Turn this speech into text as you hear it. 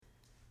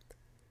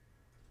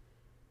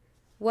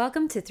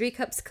Welcome to 3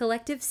 Cups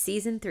Collective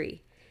Season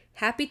 3.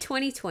 Happy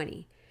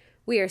 2020.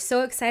 We are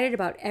so excited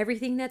about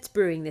everything that's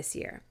brewing this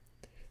year.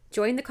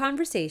 Join the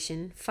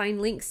conversation,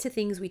 find links to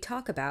things we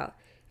talk about,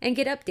 and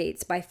get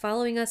updates by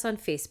following us on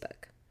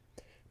Facebook.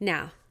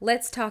 Now,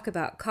 let's talk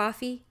about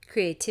coffee,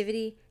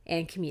 creativity,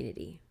 and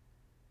community.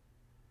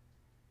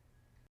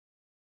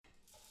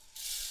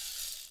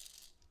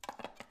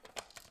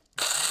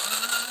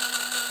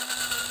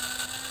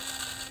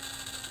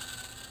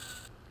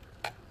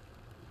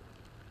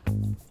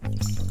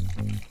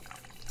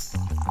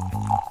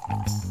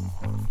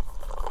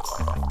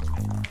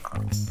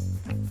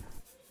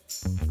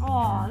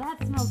 Oh, that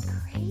smells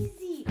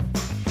crazy.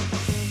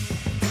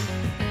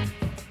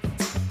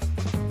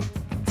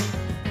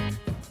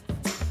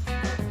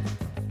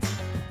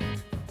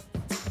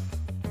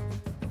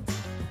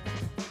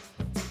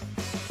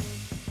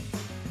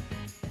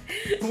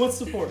 Who wants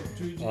to pour?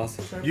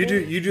 Awesome. You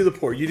do the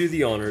pour. You do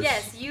the honors.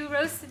 Yes, you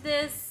roasted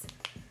this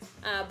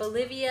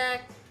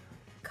Bolivia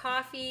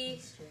coffee.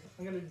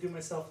 I'm gonna do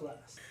myself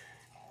last.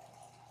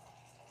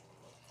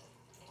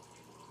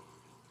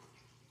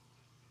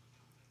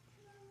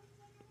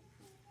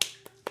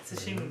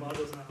 It's a shame the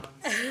model's not on.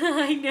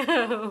 I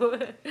know.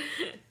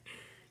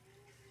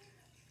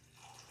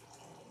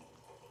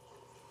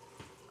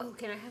 Oh,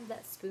 can I have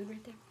that spoon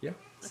right there? Yeah.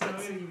 So I'm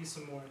gonna give you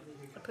some more.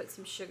 I put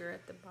some sugar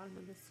at the bottom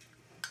of this.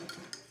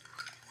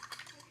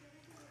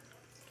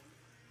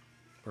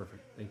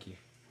 Perfect. Thank you.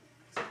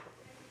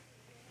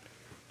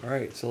 All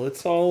right. So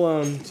let's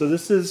all. So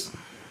this is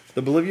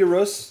the Bolivia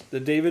roast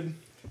that David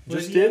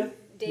just did.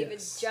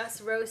 David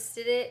just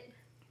roasted it.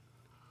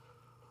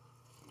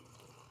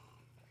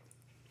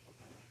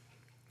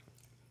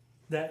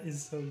 That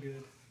is so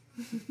good.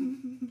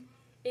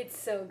 It's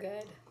so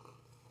good.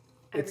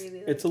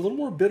 It's a little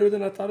more bitter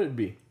than I thought it'd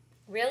be.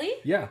 Really?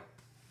 Yeah.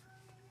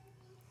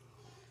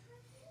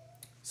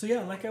 So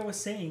yeah, like I was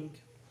saying,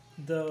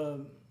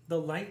 the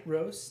light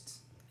roast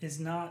is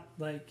not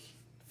like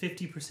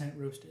 50%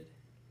 roasted.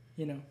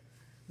 You know,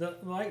 the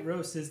light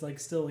roast is like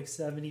still like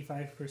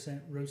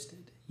 75%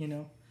 roasted. You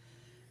know,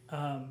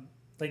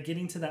 like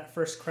getting to that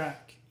first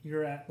crack,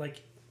 you're at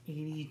like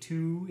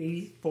 82,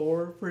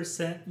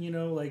 84%. You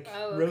know, like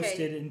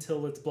roasted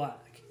until it's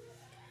black.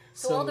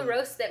 So all the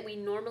roasts that we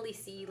normally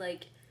see,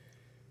 like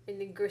in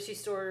the grocery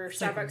store or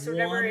Starbucks or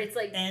whatever, it's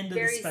like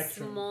very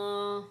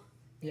small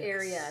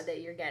area that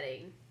you're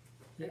getting.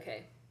 Yeah.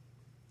 Okay.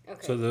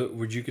 So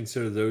would you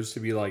consider those to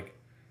be like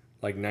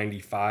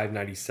 95,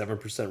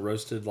 97%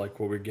 roasted, like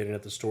what we're getting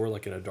at the store,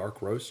 like in a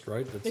dark roast,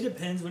 right? It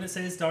depends. When it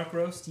says dark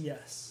roast,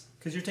 yes.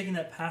 Because you're taking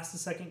that past the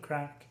second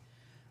crack.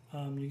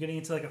 You're getting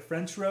into like a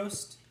French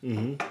roast.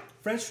 Mm-hmm.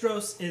 French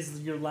roast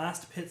is your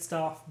last pit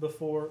stop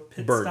before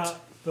burnt.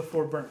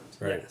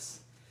 Right. Yes.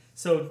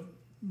 So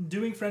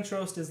doing French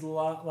roast is a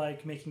lot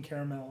like making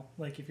caramel,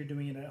 like if you're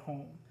doing it at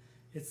home.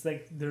 It's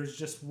like there's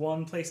just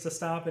one place to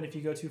stop, and if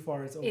you go too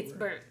far, it's over. It's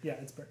burnt. Yeah,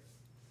 it's burnt.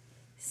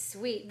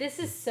 Sweet. This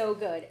is so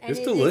good. And it's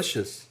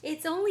delicious.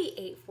 It's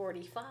only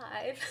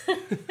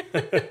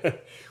 8:45.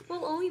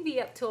 We'll only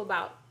be up till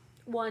about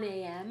 1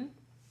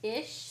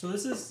 a.m.-ish. So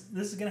this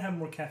is going to have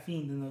more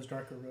caffeine than those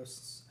darker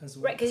roasts as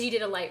well. Right, because you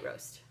did a light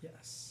roast.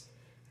 Yes.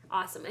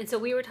 Awesome. And so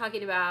we were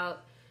talking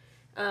about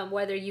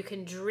whether you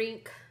can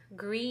drink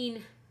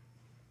green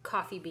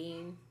coffee.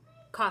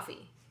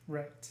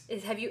 Right.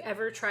 Have you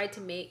ever tried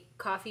to make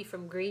coffee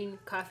from green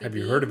coffee Have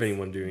beans? you heard of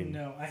anyone doing?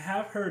 No, I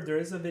have heard there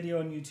is a video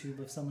on YouTube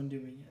of someone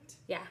doing it.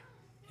 Yeah.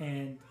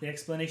 And the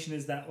explanation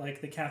is that like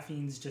the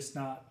caffeine's just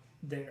not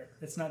there.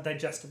 It's not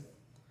digestible.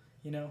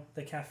 You know,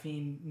 the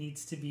caffeine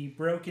needs to be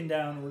broken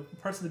down, or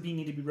parts of the bean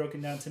need to be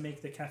broken down to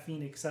make the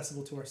caffeine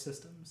accessible to our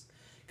systems.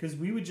 Because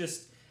we would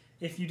just,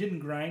 if you didn't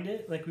grind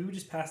it, like we would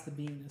just pass the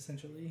bean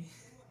essentially,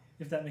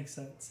 if that makes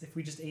sense. If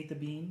we just ate the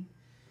bean,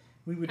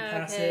 we would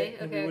pass it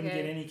and we wouldn't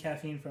get any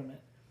caffeine from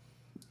it.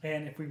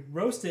 And if we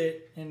roast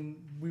it, and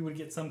we would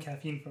get some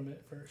caffeine from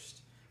it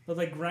first. But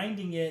like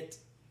grinding it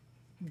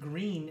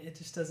green, it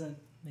just doesn't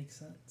make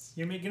sense.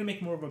 You're going to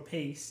make more of a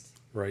paste.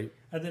 Right.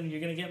 And then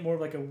you're going to get more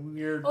of like a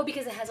weird... Oh,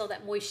 because it has all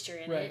that moisture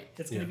in it. Right.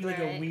 It's going to be like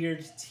a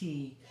weird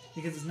tea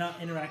because it's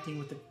not interacting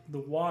with the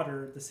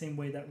water the same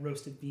way that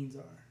roasted beans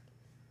are.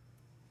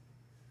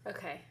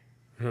 Okay.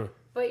 Huh.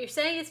 But you're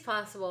saying it's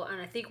possible, and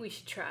I think we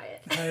should try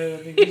it. I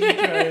think we should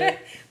try it.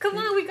 Come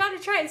on, we gotta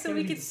try it so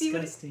we can see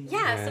what so we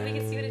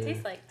can see what it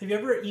tastes like. Have you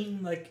ever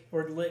eaten like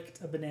or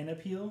licked a banana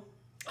peel?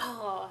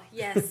 Oh,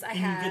 yes, I and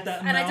have. You get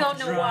that and I don't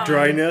know why.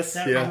 Dryness,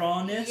 that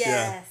rawness.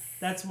 Yes.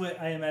 That's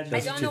what I imagine. I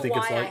don't know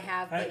why I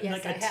have, but yes,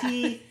 like I have.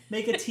 Tea,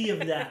 make a tea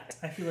of that.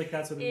 I feel like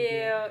that's what it would be.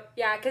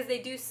 Yeah, because they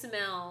do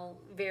smell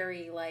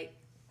very like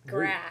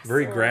grass.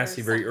 Very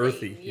grassy, very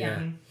earthy. Yeah.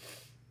 Mm-hmm.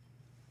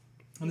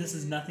 And this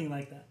is nothing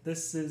like that.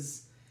 This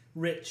is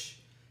rich,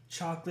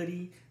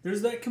 chocolatey.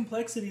 There's that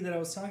complexity that I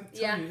was telling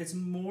you. It's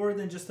more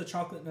than just the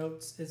chocolate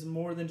notes. It's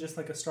more than just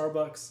like a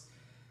Starbucks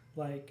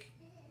like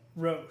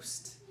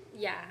roast.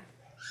 Yeah.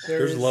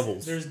 There's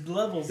levels. There's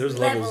levels. There's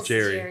levels,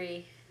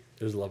 Jerry.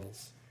 There's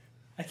levels.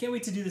 I can't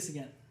wait to do this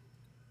again.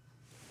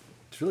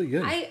 It's really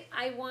good.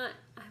 I want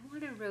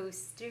want a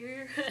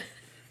roaster.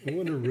 I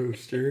want a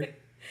roaster.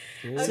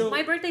 So-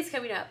 My birthday's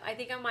coming up. I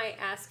think I might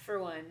ask for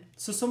one.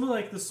 So some of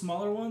like the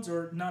smaller ones,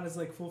 or not as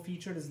like full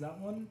featured as that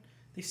one,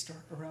 they start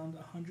around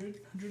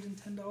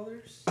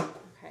 $110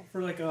 Okay.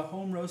 for like a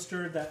home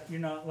roaster that you're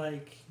not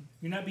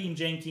being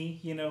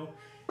janky, you know,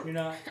 you're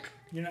not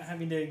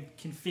having to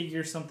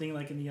configure something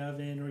like in the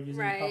oven or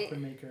using a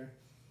popcorn maker.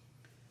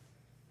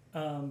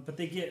 But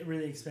they get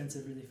really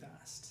expensive really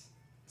fast.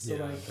 So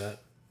Yeah, like that.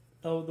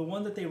 oh, the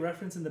one that they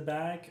reference in the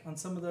bag, on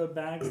some of the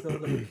bags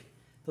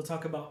they'll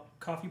talk about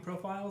coffee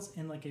profiles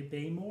in like a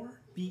Behmor,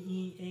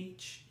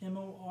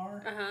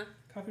 BEHMOR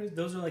coffee.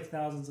 Those are like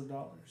thousands of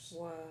dollars.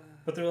 Wow.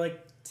 But they're like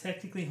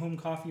technically home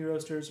coffee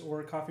roasters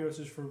or coffee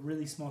roasters for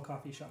really small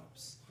coffee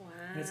shops. Wow.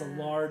 And it's a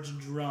large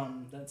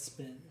drum that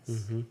spins.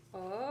 Mm-hmm.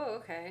 Oh,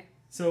 okay.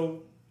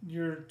 So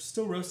you're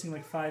still roasting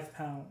like 5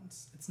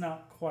 pounds. It's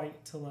not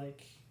quite to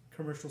like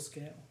commercial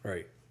scale.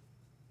 Right.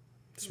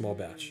 Small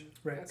batch.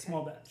 Right, Okay.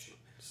 small batch.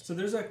 So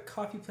there's a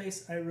coffee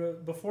place I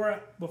wrote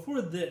before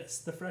this.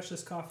 The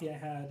freshest coffee I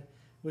had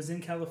was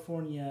in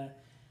California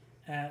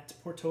at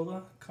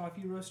Portola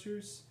Coffee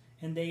Roasters,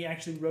 and they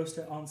actually roast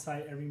it on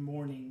site every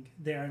morning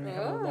there, and they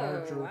have a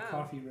larger wow.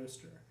 coffee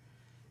roaster.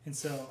 And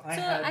so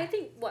I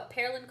think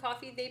Pearland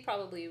Coffee, they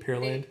probably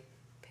Pearland?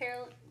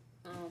 Pearland.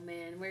 Oh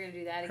man, we're gonna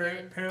do that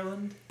again.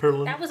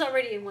 Pearland. That was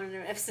already in one of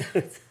their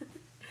episodes.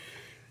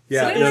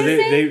 Yeah, what no, did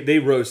I say? they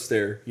roast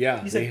there.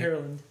 Yeah. You said they-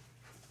 Pearland.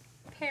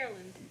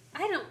 Pearland.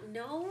 I don't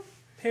know.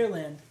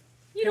 Pearland.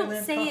 You don't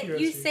Pearland say Coffee it.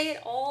 You Roasters. say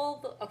it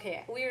all.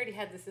 Okay, we already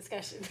had this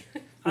discussion.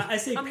 I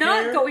say I'm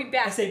not going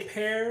back I say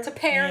pear to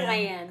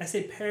Pearland. I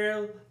say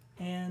pear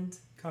and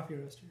coffee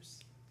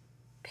roasters.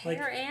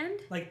 Pear and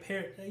Like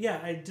pear. Yeah,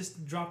 I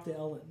just dropped the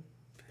L in.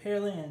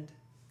 Pearland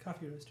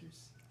Coffee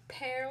Roasters.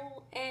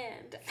 Pearl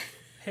and.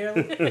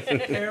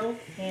 Pearl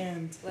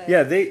and.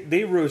 Yeah,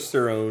 they roast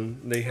their own.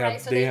 They have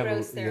Right, so they they have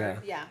roast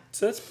their yeah.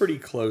 So that's pretty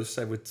close,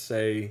 I would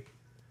say.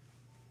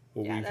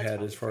 What Yeah, we've that's had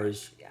probably as far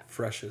as fresh, yeah.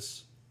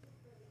 freshest.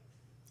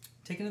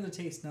 Take another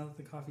taste now that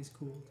the coffee's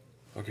cooled.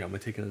 Okay, I'm gonna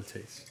take another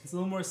taste. It's a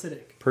little more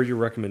acidic. Per your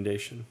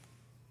recommendation.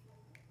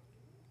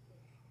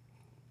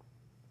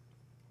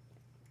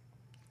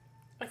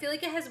 I feel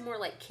like it has more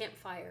like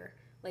campfire,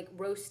 like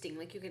roasting.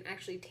 Like you can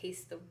actually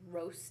taste the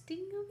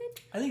roasting of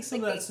it. I think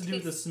some Like of that's they to do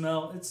with the taste-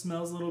 smell. It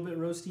smells a little bit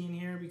roasty in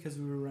here because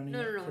we were running.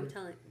 No, it I'm for-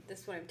 telling.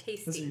 This is what I'm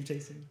tasting. That's what you're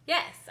tasting.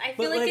 Yes, I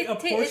But, feel like like, it, a it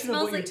portion of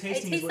smells what you're like it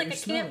tasting is tastes what like you're a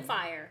smelling.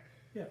 campfire.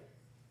 Yeah.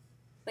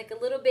 Like a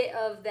little bit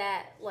of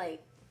that,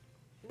 like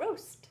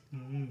roast.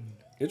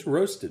 It's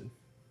roasted.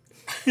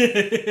 Do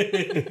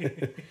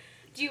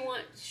you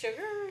want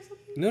sugar or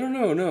something? No.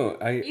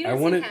 You I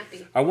don't wanted seem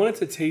happy. I wanted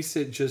to taste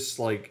it just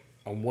like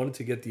I wanted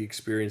to get the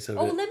experience of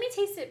Oh, it. let me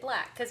taste it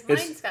black because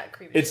It's- mine's got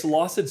cream. It's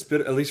lost its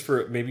bitter, at least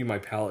for maybe my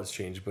palate's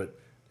changed, but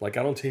like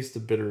I don't taste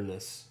the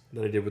bitterness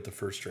that I did with the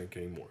first drink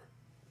anymore.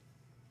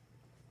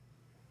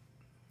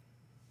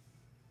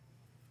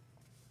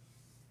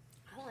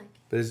 I like it.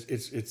 But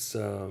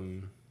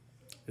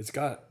it's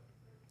got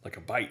like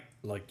a bite,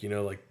 like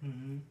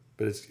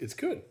but it's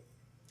good.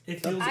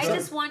 It feels. I so-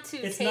 just want to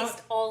it's taste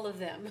not- all of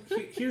them.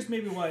 Here's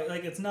maybe why.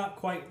 Like it's not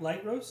quite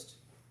light roast.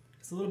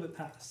 It's a little bit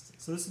past.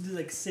 So this would be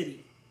like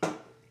city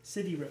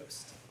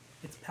roast.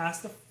 It's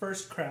past the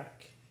first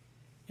crack,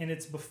 and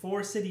it's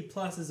before City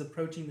Plus is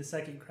approaching the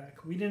second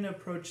crack. We didn't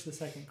approach the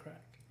second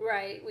crack,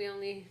 Right, we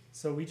only.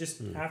 so we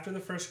just after the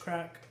first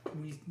crack,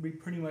 we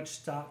pretty much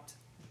stopped.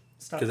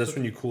 Because that's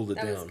when you cooled it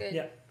That down. was good.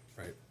 Yeah.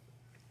 Right.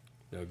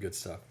 No, good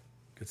stuff.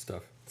 Good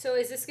stuff. So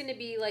is this going to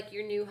be like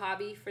your new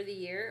hobby for the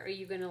year? Are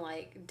you going to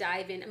like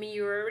dive in? I mean,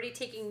 you were already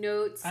taking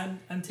notes. I'm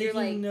You're taking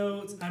like-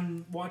 notes.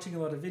 I'm watching a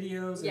lot of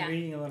videos. Yeah. I'm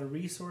reading a lot of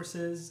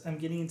resources. I'm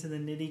getting into the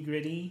nitty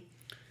gritty,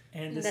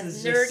 and this That's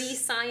is nerdy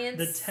just science.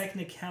 the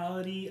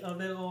technicality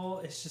of it all.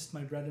 It's just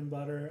my bread and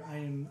butter. I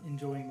am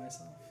enjoying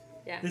myself.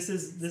 yeah. This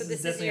is this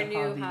is definitely your a new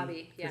hobby,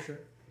 hobby, yeah. for sure.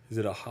 Is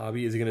it a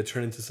hobby? Is it going to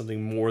turn into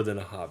something more than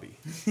a hobby?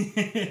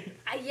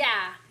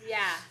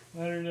 Yeah.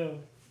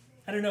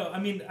 I don't know. I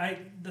mean,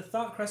 the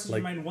thought crosses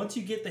Like- your mind once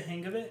you get the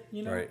hang of it.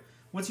 You know, Right.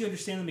 once you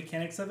understand the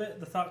mechanics of it,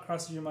 the thought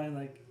crosses your mind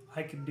like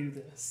I could do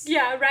this.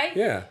 Yeah, right?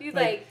 Yeah. You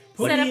Like, like set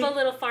putting up it- a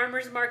little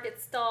farmer's market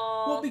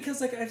stall. Well,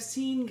 because like I've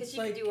seen 'Cause you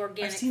like could do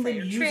organic I've seen for them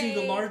your using the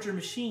trade. larger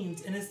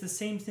machines, and it's the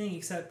same thing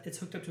except it's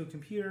hooked up to a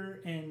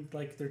computer, and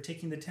like they're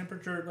taking the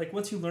temperature. Like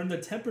once you learn the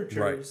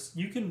temperatures,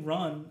 you can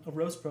run a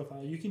roast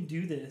profile. You can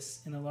do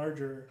this in a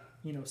larger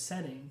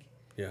setting.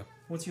 Yeah.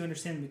 Once you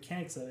understand the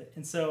mechanics of it,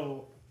 and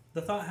so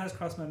the thought has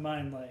crossed my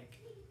mind like.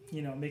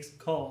 Make some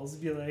calls.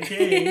 Be like,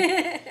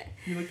 hey,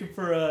 you looking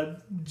for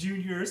a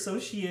junior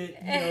associate,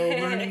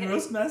 learning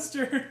roast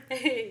master?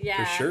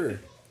 yeah. For sure.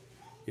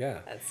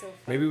 Yeah. That's so fun.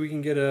 Maybe we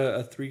can get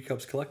a 3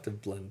 Cups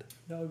Collective blend.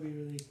 That would be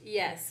really.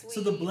 Yes.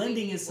 So the we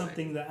blending need is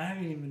something that I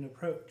haven't even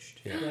approached.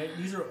 Yeah. Right?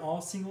 These are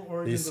all single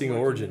origins. These single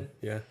of working origin.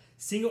 with. Yeah.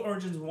 Single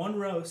origins, one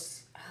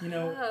roast.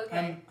 Oh,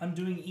 okay. I'm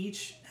doing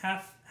each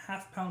half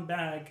pound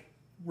bag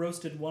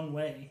roasted one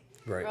way.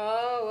 Right.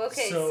 Oh,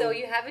 okay. So, So,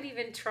 you haven't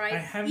even tried I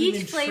haven't each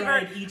even flavor,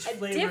 tried each a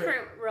flavor,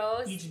 different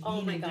roast. each Oh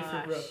bean my in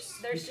different gosh.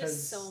 roasts, There's because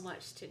just so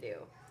much to do.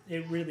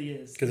 it really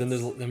is. Because then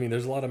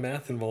there's a lot of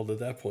math involved at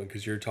that point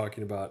because you're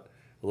talking about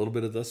a little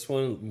bit of this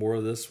one, more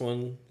of this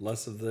one,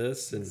 less of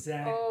this, and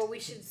exact. Oh, we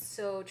should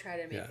so try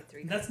to make Yeah. it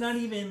 3 That's not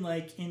even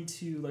like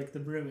into like the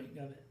brewing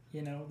of it.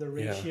 You know, the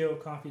Yeah. ratio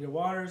of coffee to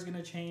water is going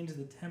to change.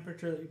 The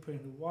temperature that you're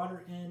putting the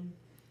water in.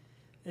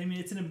 I mean,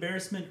 it's an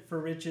embarrassment for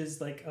Rich's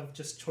like of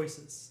just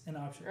choices and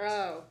options.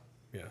 Oh.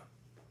 yeah.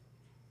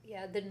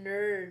 Yeah, the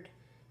nerd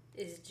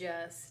is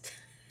just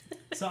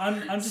So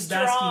I'm just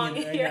strong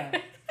basking in it here.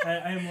 right now.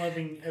 I am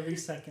loving every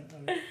second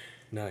of it.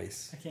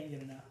 Nice. I can't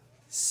get enough.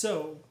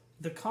 So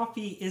the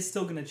coffee is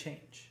still going to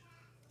change.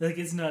 Like,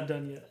 it's not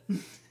done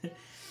yet.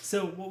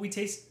 So what we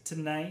taste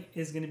tonight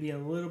is going to be a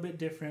little bit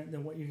different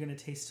than what you're going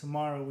to taste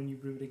tomorrow when you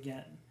brew it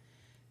again.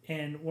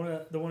 And one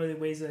of the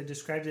ways that I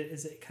described it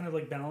is it kind of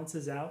like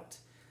balances out.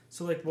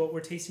 So like what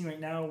we're tasting right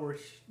now, we're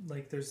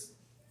like there's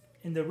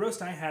in the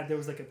roast I had, there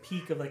was like a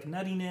peak of like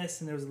nuttiness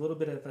and there was a little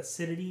bit of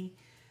acidity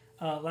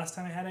last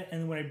time I had it.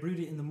 And when I brewed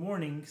it in the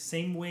morning,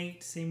 same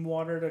weight, same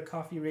water to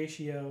coffee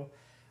ratio,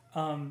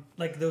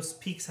 like those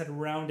peaks had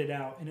rounded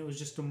out and it was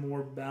just a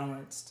more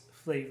balanced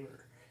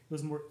flavor. It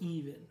was more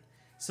even.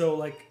 So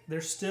like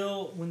there's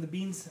still, when the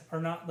beans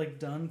are not like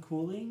done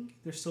cooling,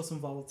 there's still some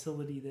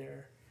volatility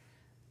there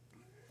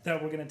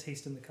that we're going to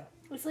taste in the cup.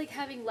 It's like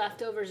having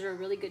leftovers or a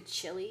really good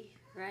chili,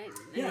 right?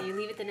 And Yeah. then you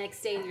leave it the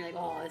next day and you're like,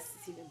 oh, this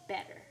is even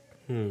better.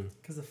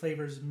 Because the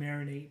flavors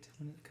marinate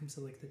when it comes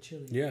to like the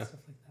chili Yeah. and stuff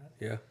like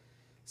that. Yeah.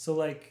 So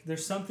like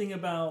there's something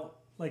about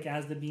like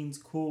as the beans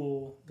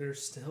cool, they're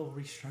still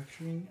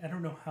restructuring. I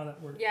don't know how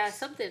that works. Yeah,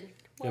 something.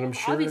 Well, I'm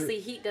sure- obviously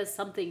heat does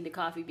something to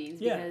coffee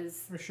beans Yeah, because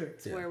for sure.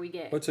 it's where we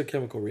get. What's a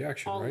chemical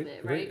reaction, All of right?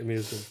 it, right? I mean,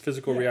 it's a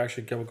physical Yeah.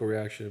 reaction, chemical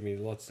reaction. I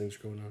mean, lots of things are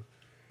going on.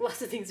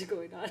 Lots of things are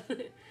going on.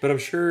 But I'm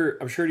sure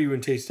it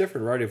even tastes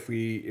different, right? If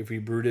we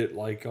brewed it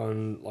like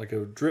on like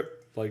a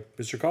drip, like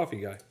Mr. Coffee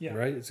Guy, Yeah.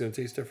 right? It's gonna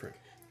taste different.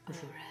 For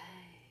sure. All right.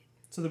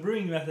 So the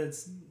brewing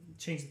methods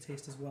change the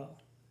taste as well.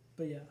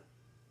 But yeah.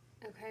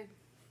 Okay.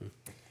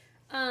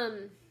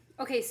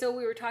 Okay, so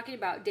we were talking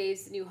about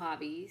Dave's new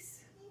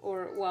hobbies,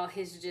 or well,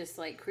 his just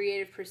like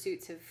creative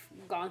pursuits have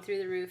gone through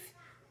the roof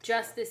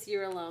just this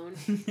year alone.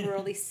 We're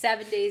only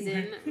 7 days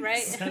in,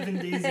 right? 7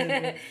 days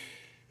in.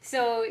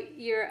 So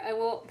I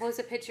will post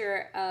a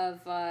picture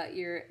of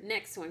your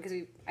next one because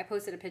I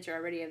posted a picture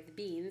already of the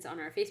beans on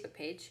our Facebook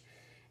page,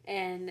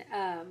 and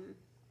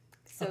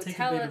so I'll take a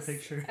tell bigger us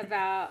picture.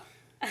 about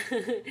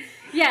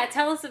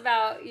tell us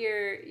about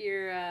your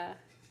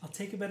I'll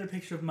take a better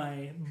picture of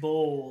my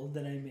bowl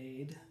that I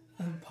made.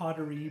 A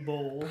pottery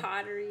bowl.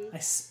 pottery. I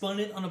spun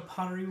it on a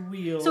pottery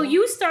wheel. So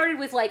you started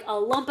with like a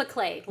lump of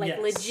clay, like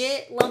Yes.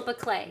 legit lump of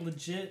clay.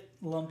 Legit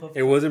lump of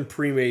It wasn't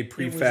pre-made, It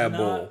prefab was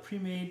bowl. not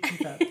pre-made,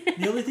 prefab.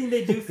 The only thing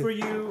they do for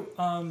you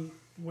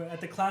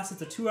at the class,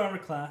 it's a 2-hour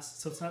class,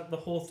 so it's not the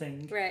whole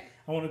thing. Right.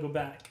 I want to go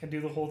back and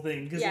do the whole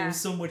thing because Yeah. it was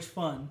so much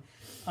fun.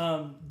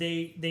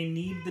 They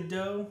knead the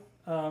dough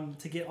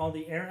to get all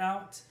the air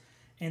out,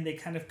 and they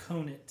kind of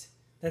cone it.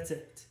 That's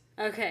it.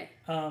 Okay.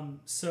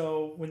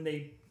 So when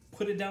they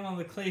put it down on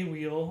the clay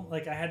wheel,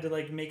 like I had to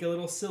like make a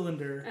little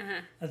cylinder,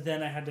 and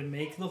then I had to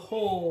make the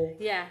hole,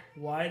 Yeah.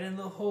 widen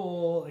the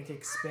hole, like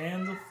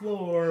expand the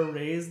floor,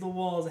 raise the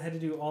walls. I had to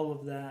do all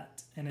of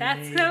that, and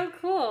That's so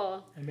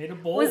cool. I made a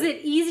bowl. Was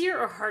it easier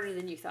or harder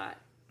than you thought?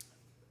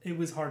 It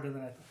was harder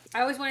than I thought.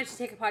 I always wanted to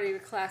take a pottery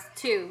class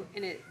too,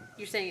 and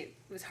you're saying it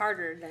was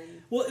harder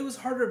than. Well, it was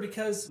harder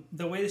because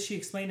the way that she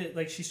explained it,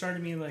 like she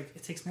started me like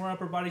it takes more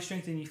upper body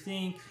strength than you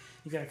think.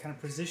 You gotta kind of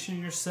position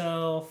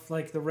yourself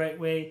like the right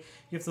way.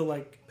 You have to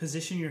like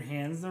position your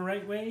hands the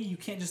right way. You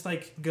can't just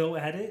like go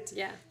at it.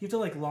 Yeah. You have to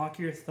like lock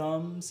your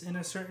thumbs in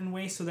a certain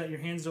way so that your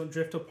hands don't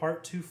drift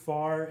apart too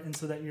far, and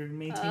so that you're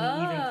maintaining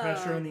even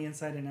pressure on the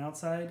inside and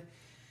outside.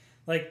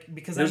 Like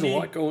because There's a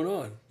lot going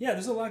on. Yeah,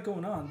 there's a lot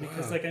going on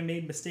because Wow. like I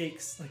made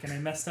mistakes, like and I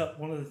messed up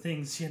one of the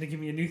things. She had to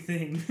give me a new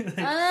thing. like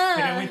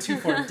I went too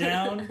far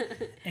down,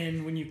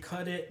 and when you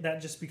cut it,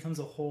 that just becomes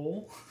a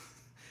hole.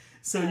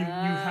 So you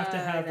have to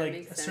have that like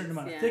makes a certain sense,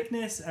 amount yeah. of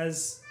thickness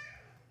as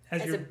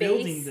you're a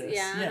building base? this.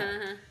 Yeah.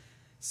 uh-huh.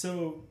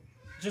 So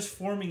just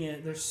forming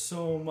it, there's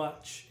so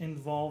much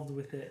involved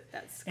with it.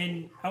 That's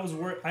And I was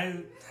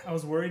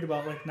worried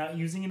about like not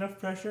using enough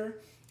pressure.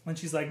 And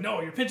she's like,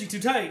 "No, you're pinching too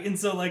tight." And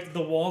so like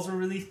the walls were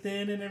really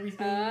thin and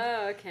everything.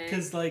 Oh, okay.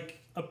 Because like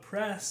a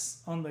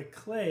press on the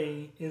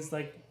clay is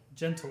like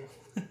gentle.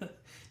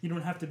 You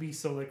don't have to be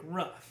so like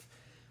rough.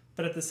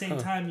 But at the same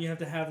time, you have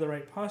to have the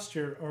right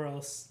posture, or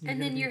else.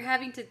 And then you're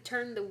having to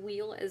turn the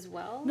wheel as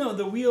well. No,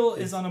 the wheel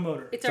is on a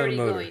motor. It's on a already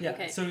motor. going. Yeah,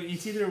 Okay. so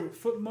it's either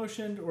foot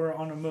motioned or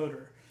on a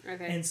motor.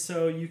 Okay. And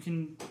so you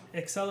can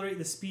accelerate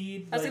the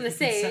speed. I was gonna you can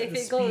say, set if the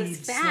it goes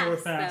speed slow or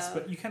fast, fast, though.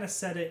 but you kind of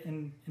set it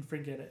and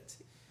forget it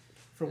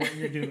for what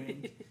you're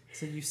doing.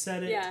 So you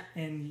set it Yeah.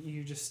 and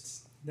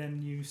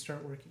then you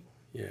start working.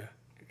 Yeah.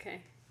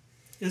 Okay.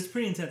 It was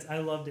pretty intense. I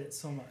loved it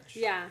so much.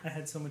 Yeah. I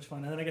had so much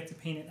fun. And then I got to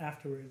paint it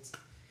afterwards.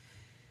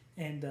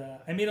 and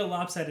I made a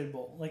lopsided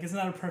bowl. Like, it's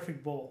not a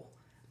perfect bowl,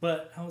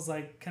 but I was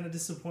like kind of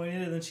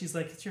disappointed. And then she's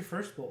like, "It's your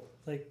first bowl.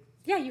 Like,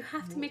 Yeah, you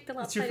have to make the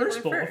it's your lopsided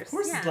first one bowl. first. Of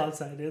course, yeah. it's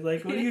lopsided.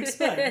 Like, what do you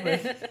expect?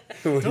 Like,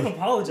 you don't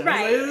apologize.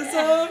 Right. Like, it's,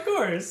 of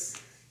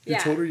course." Yeah.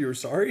 told her you were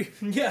sorry?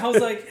 Yeah, I was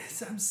like,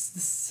 this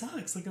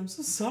sucks. Like, I'm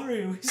so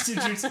sorry I wasted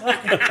your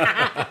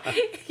time.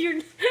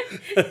 You're,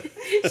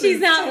 she's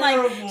not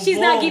terrible she's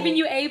not bowl. giving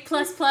you A++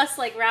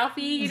 like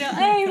Ralphie. You know,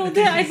 hey, well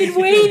done. I've been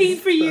waiting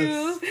for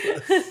you.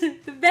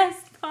 The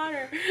best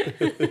Potter.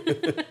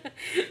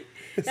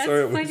 That's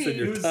Sorry, I funny. wasted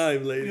your It was- time,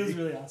 It lady. was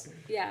really awesome.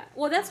 Yeah.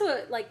 Well, that's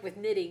what, like, with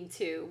knitting,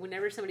 too.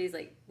 Whenever somebody's,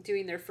 like,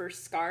 doing their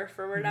first scarf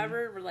or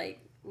whatever, we're like,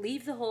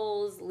 leave the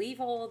holes, leave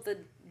all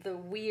the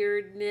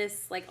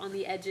weirdness, like, on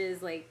the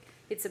edges. Like,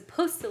 it's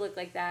supposed to look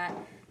like that.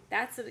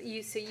 That's so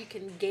you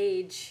can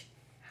gauge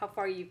how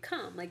far you've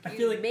come. Like, I you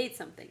feel like made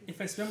something. If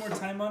I spend more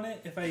time on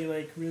it, if I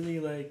like really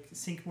like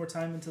sink more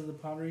time into the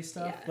pottery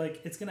stuff, Yeah.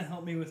 like it's gonna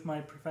help me with my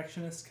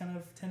perfectionist kind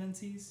of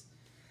tendencies.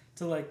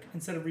 To like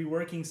instead of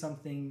reworking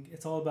something,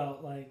 it's all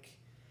about like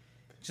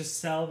just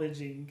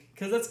salvaging.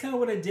 Because that's kind of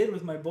what I did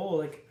with my bowl.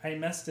 Like I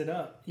messed it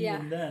up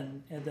even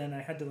then, and then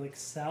I had to like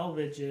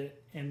salvage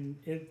it, and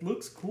it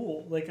looks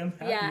cool. Like I'm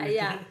happy. Yeah, with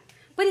yeah. it.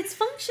 But it's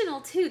functional,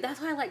 too. That's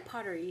why I like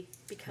pottery,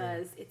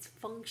 because it's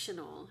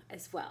functional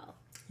as well.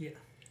 Yeah.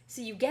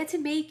 So you get to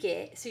make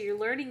it, so you're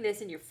learning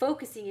this and you're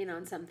focusing in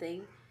on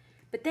something,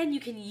 but then you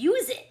can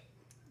use it.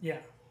 Yeah.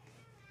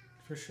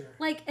 For sure.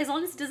 Like, as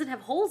long as it doesn't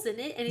have holes in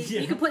it, and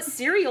Yeah. you can put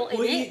cereal in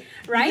Well, it,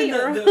 right?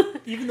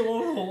 Even the one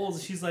with the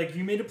holes, she's like,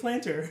 "You made a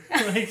planter."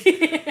 Like,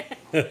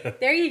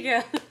 There you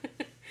go.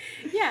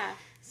 Yeah.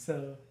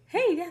 so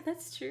Hey, yeah,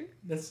 that's true.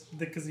 that's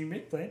because you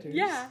make planters.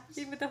 Yeah.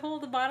 See, with the hole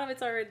at the bottom,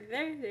 it's already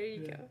there. There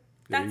you Yeah. go.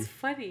 That's you-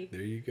 funny.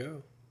 There you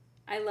go.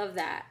 I love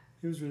that.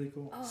 It was really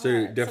cool. Oh, So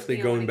you're that's definitely something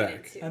I going wanna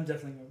get back. into. I'm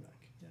definitely going back.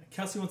 Yeah.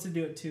 Kelsey wants to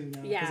do it too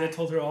now because Yeah. I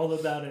told her all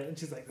about it, and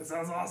she's like, "That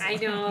sounds awesome." I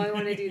know. I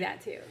want to do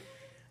that, too.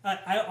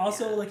 I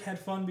also Yeah. like had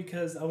fun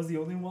because I was the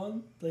only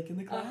one like in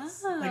the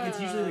class. Like it's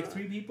usually like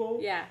 3 people.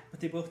 Yeah.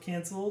 But they both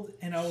canceled,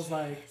 and I was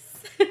like,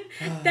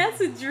 That's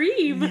a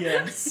dream.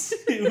 yes,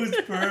 it was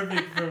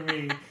perfect for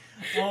me.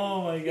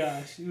 Oh my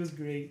gosh, it was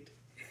great.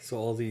 So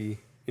all the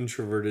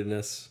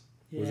introvertedness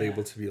was Yeah.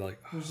 able to be like,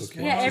 It was just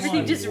okay. Yeah, one-on-one.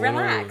 everything just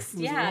One-on-one. relaxed. It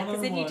was Yeah,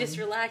 because then you just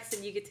one-on-one. relax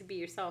and you get to be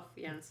yourself.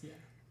 Yeah, Yeah.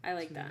 I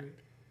like It was that. great.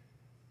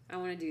 I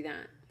want to do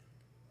that.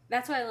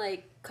 That's why I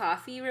like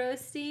coffee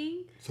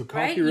roasting. So coffee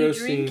Right? You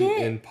roasting drink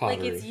it, and pottery.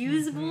 like it's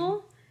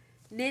usable.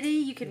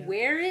 Knitting, you can Yeah.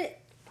 wear it.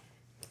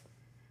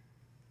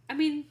 I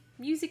mean,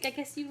 music, I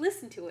guess you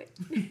listen to it.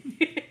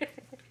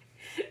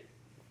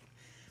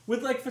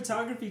 With like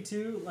photography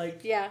too, like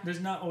Yeah. there's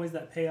not always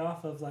that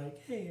payoff of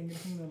like, hey, I'm gonna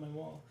hang it on my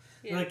wall.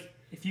 Yeah. Like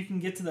if you can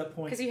get to that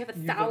point, 'Cause you have a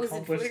you've 1,000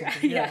 accomplished photographs.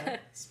 something. Yeah.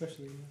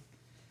 Especially.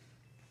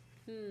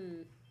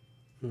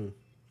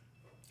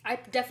 I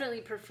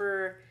definitely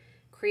prefer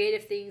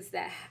creative things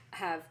that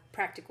have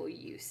practical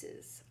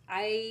uses.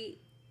 I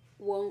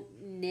won't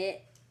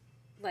knit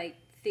like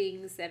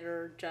things that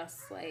are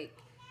just like,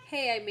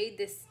 hey, I made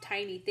this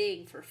tiny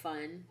thing for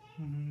fun,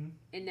 Mm-hmm.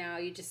 and now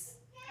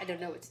I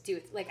don't know what to do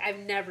with. Like, I've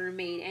never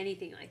made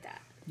anything like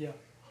that. Yeah.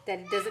 That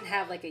it doesn't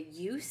have like a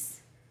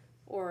use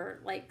or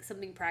like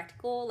something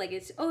practical. Like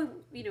it's I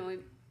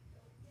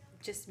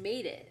just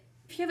made it.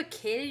 If you have a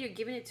kid and you're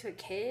giving it to a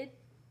kid,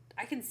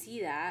 I can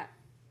see that.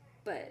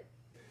 But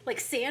like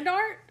sand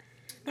art,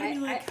 But I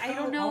mean, like, I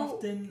how don't know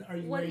often are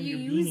you what wearing you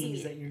your using beanies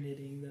it. that you're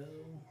knitting,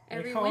 though?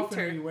 Every like, how often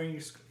winter. are you wearing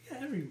your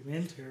every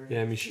winter.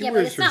 Yeah, I mean, she Yeah, but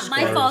wears it's her not my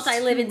scarves. fault I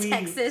live in 2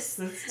 weeks. Texas.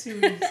 That's 2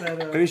 weeks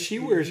out of I mean, she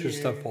the wears her year.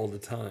 stuff all the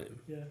time.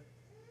 Yeah.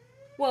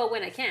 Well,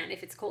 when I can,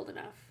 if it's cold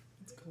enough.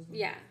 It's cold.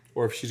 Yeah.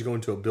 Or if she's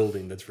going to a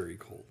building that's very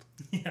cold.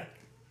 Yeah.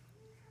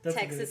 That's a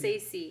good Texas idea.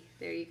 AC.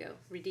 There you go.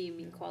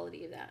 Redeeming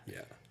quality of that.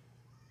 Yeah.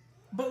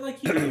 But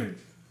like you,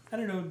 I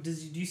don't know. Do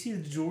you see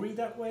the jewelry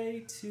that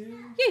way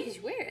too? Yeah, because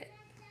you wear it.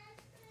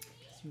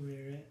 'Cause you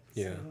wear it.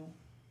 Yeah. So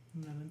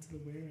I'm not into the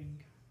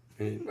wearing.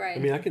 And Right. I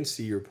mean, I can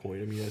see your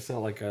point. I mean, it's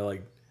not like I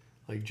like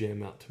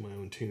jam out to my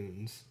own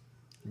tunes.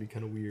 It'd be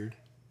kind of weird.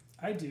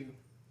 I do.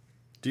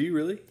 Do you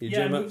really? You Yeah,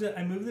 I jam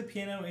out? moved the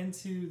piano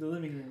into the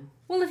living room.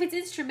 Well, if it's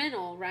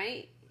instrumental,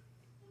 right?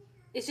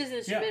 It's just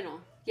instrumental.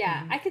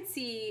 Yeah, I could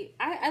see.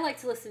 I like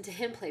to listen to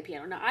him play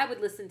piano. Now, I would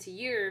listen to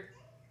your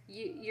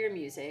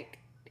music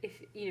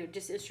if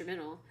just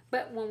instrumental.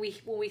 But when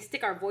we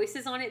stick our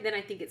voices on it, then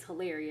I think it's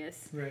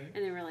hilarious. Right.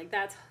 And then we're like,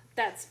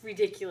 that's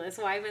ridiculous.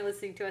 Why am I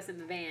listening to us in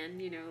the van?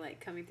 Like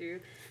coming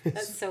through.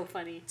 That's so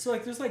funny. So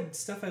like, there's like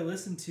stuff I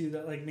listen to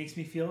that like makes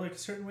me feel like a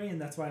certain way, and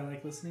that's why I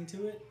like listening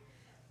to it.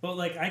 But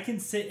like, I can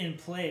sit and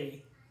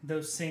play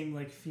those same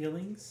like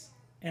feelings,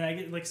 and I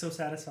get like so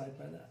satisfied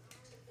by that.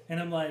 And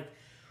I'm like,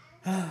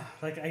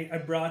 like I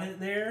brought it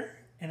there,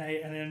 and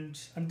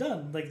I'm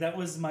done. Like that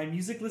was my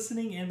music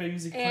listening and my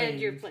music playing. And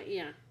you're playing,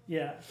 yeah.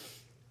 Yeah.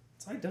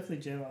 So I definitely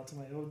jam out to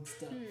my own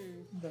stuff.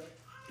 But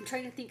I'm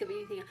trying to think of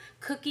anything else.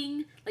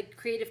 Cooking, like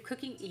creative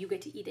cooking, you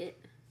get to eat it.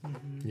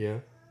 Yeah.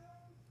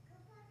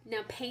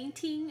 Now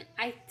painting,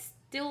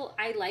 still,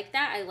 I like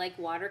that. I like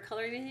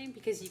watercolor and anything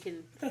because you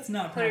can That's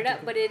not put it practical.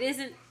 up, but it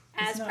isn't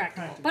as not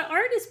practical. practical. But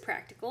art is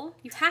practical.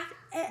 You have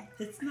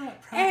It's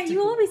not practical.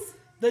 you always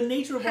The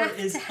nature of art have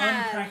is to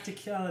have-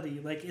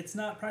 unpracticality. Like, it's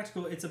not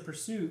practical. It's a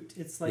pursuit.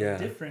 It's like Yeah.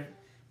 different.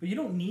 But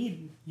no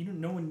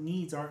one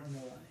needs art in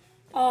their life.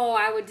 Oh,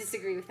 I would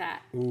disagree with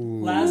that.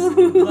 Ooh.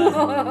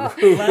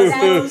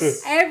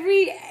 Laszlo's.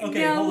 Every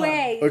Okay, no hold on.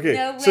 way. Okay,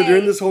 No way. so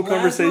during this whole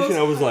conversation, Laszlo's-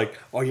 I was like,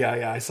 "Oh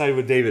yeah, I sided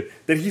with David."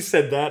 Then he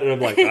said that, and I'm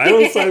like, "I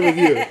don't side with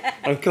you.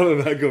 I'm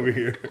coming back over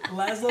here."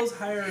 Laszlo's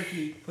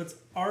hierarchy puts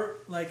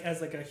art like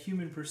as like a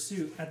human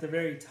pursuit at the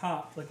very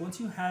top. Like once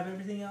you have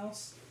everything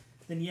else,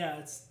 then yeah,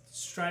 it's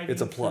striving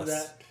It's a plus. for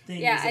that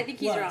thing. Yeah, is a I think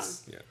he's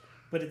plus, wrong. Yeah.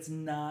 But it's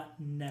not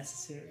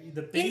necessary.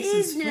 The base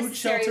is is food,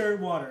 necessary. shelter,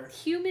 water.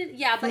 Human,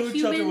 yeah, but Food,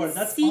 shelter, water. humans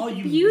That's seek all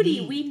you beauty.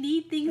 need. We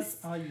need things.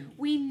 That's all you need.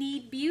 We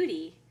need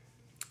beauty.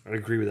 I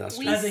agree with that.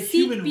 We As a seek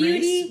human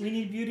beauty race, we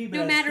need beauty, but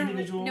No as matter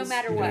individuals, no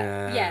matter what.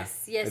 Nah,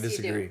 Yes, I you do.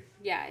 disagree.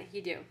 Yeah,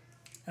 you do.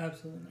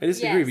 absolutely. I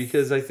disagree Yes.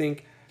 because I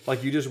think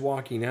like you just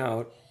walking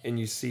out and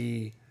you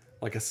see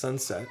like a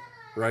sunset,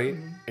 right?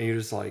 Mm-hmm. And you're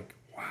just like,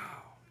 "Wow,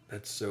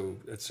 that's so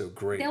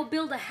great." They'll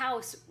build a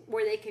house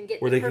where they can get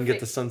Where the they can get the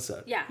perfect-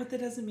 sunset. Yeah. But that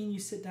doesn't mean you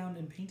sit down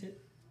and paint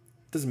it.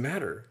 Doesn't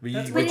matter. But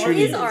That's you, what But but it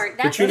you is need- art.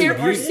 but That's you need their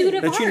beauty- pursuit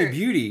of but you art. need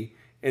beauty,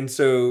 and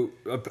so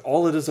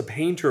all it is, a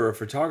painter or a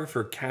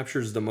photographer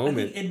captures the I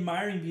moment. think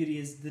admiring beauty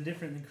is the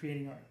different than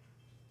creating art.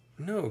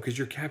 No, because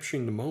you're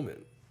capturing the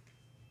moment.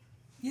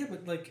 Yeah,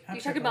 but like You're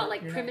abstract talking about art,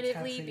 like you're not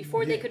primitively capturing-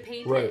 before they Yeah. could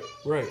paint Right, it.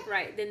 right.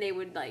 Right. Then they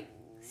would like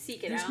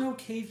seek it There's out. no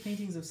cave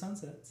paintings of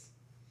sunsets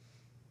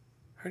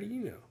How do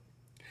you know?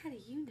 How do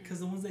you know? because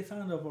the ones they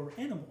found of were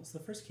animals. The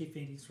first cave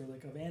paintings were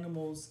like of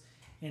animals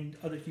and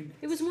other humans.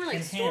 It was more like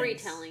and hands.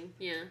 storytelling.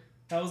 Yeah.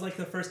 That was like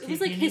the first It cave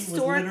was, like, painting.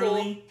 historical. Was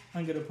literally,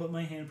 I'm gonna put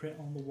my handprint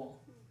on the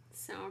wall.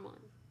 Saruman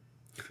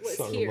was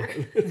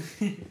Saruman.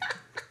 here.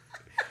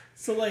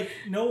 So like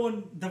no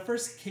one. The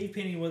first cave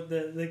painting was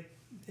the.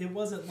 It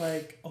wasn't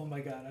like, oh my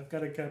god, I've got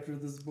to capture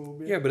this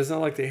moment. Yeah, but it's not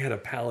like they had a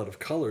palette of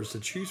colors to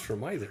choose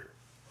from either.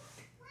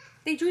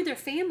 They drew their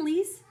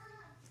families,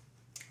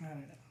 I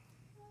don't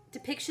know.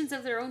 depictions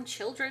of their own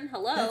children.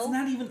 Hello. That's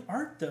not even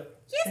art though.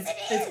 Yes, it's,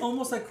 it is. It's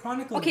almost like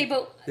chronicling. Okay,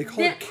 but They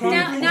call it now,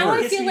 cave now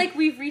I art. feel like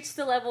we've reached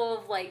the level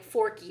of like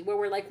Forky, where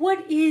we're like,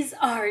 what is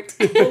art?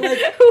 like,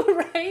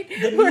 right?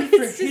 the Where need for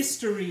it's just-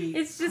 history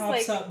it's just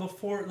pops like, up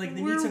before, like the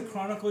need we're- to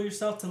chronicle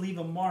yourself to leave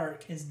a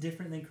mark is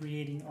different than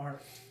creating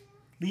art.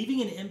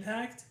 Leaving an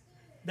impact,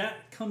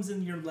 that comes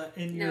in your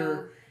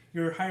No.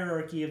 your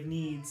hierarchy of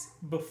needs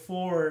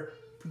before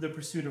the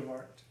pursuit of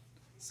art.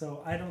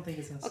 So I don't think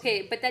it's necessary.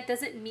 Okay, but that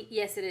doesn't mean.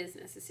 Yes, it is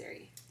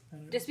necessary. I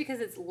don't know. Just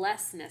because it's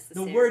less The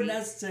necessary. word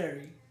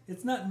necessary.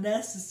 It's not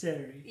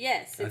necessary.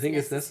 Yes, I think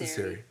it's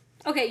necessary.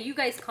 Okay, you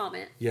guys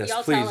comment. Yes,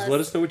 Y'all please tell us. let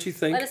us know what you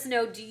think. Let us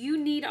know. Do you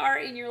need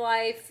art in your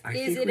life? I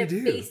Is think it we a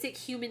do. basic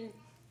human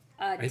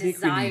think we need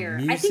desire?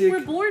 I think music.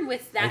 we're born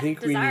with I that think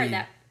we desire need-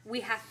 that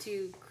we have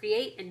to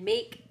create and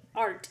make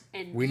art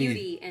and We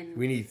beauty need and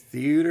we need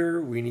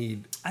theater. We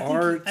need I think,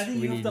 art. I think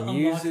we you need have to unlock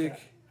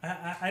music.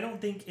 that. I don't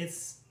think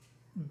it's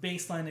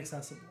baseline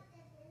accessible.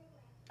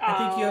 I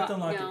think you have to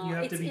unlock it. You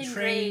have to be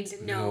ingrained.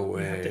 trained. No.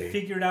 You have to way.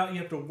 figure it out. You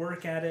have to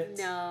work at it.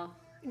 No.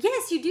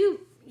 Yes, you do.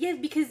 Yeah,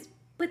 because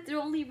but the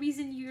only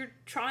reason you're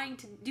trying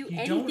to do You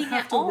anything don't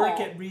have at to all. work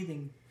at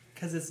breathing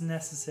because it's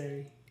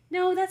necessary.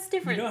 No, that's You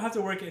different. don't have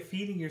to work at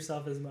feeding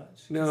yourself as much.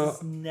 'cause No.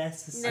 it's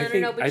necessary. No, I no,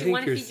 think- no. I But you think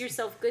want to you're feed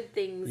yourself good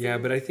things. Yeah,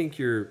 and but I think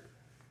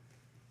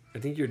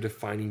you're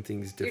defining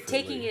things you're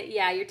differently. taking it.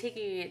 Yeah, you're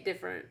taking it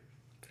different.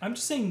 I'm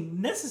just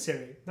saying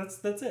necessary. That's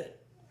it.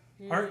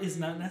 Art is Mm.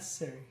 not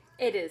necessary.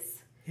 It is.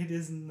 It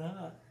is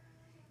not.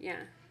 Yeah.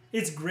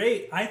 It's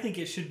great. I think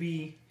it should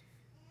be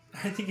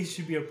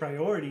a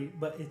priority,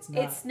 but it's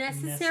not. It's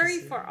necessary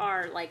for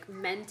our like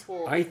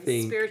mental I and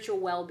think- spiritual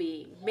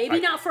well-being. Maybe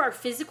not for our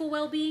physical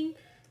well-being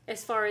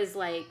as far as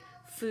like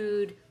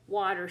food,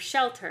 water,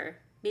 shelter.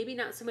 Maybe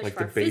not so much Like for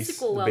the our base-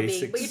 physical the well-being,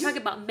 basics. but you're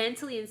talking about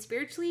mentally and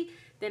spiritually,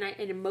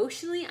 and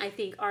emotionally, I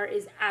think art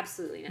is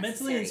absolutely necessary.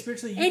 Mentally and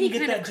spiritually, you Any can get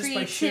kind that of just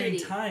by sharing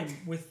creativity. time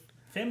with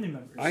family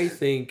members. I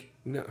think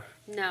no,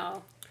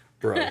 No.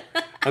 bro.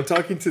 I'm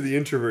talking to the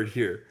introvert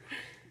here.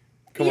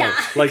 Come Yeah, on,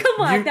 like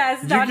come on, you-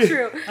 that's you not get-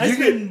 true. I You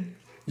get spend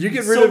you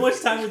get rid so of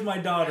much time with my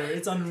daughter.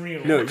 It's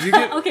unreal. no. You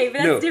get Okay, but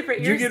that's no,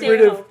 different. You You're get staying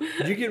rid of home.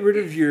 you get rid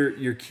of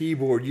your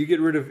keyboard. You get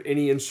rid of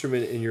any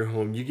instrument in your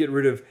home. You get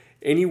rid of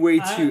any way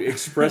to I-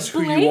 express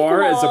who Blank you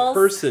are as a walls.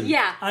 person.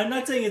 Yeah. I'm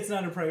not saying it's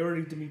not a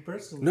priority to me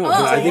personally. No, Oh,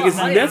 but I think it's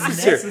yeah.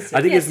 necessary.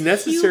 I think Yes, it's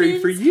necessary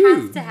for humans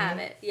you. have to have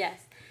it.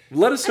 Yes.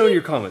 Let us know in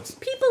your comments.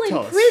 People in Tell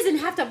us. prison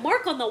have to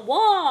mark on the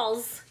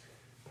walls.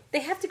 They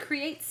have to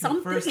create The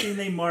something. first thing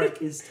they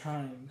mark is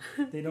time.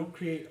 They don't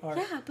create art.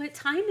 Yeah, but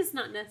time is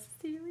not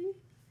necessary.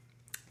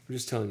 I'm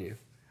just telling you.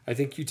 I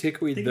think you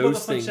take away Think those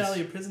about the things.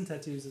 functionality of prison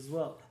tattoos as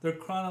well. They're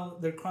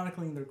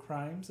chronicling their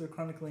crimes. They're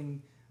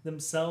chronicling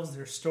themselves,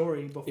 their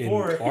story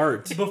before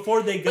art.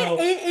 before they go,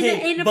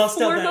 hey, in a bust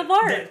out form of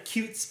art. that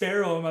cute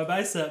sparrow on my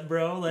bicep,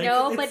 bro. Like,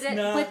 No, it's but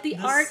not the the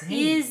art same.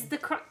 is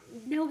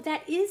no,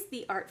 that is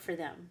the art for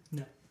them.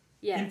 No.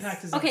 Yes.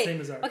 Impact is not the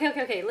same as art.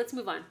 Okay. Let's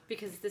move on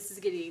because this is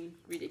getting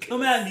ridiculous.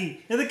 Come at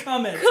me in the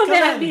comments. Come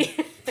at me.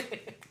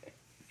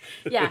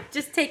 Yeah,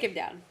 just take him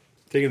down.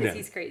 Take him down.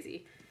 He's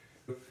crazy.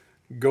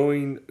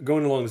 Going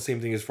along the same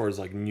thing as far as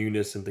like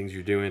newness and things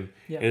you're doing.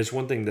 Yeah. And it's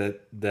one thing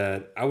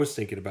that I was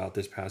thinking about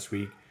this past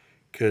week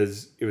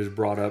because it was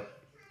brought up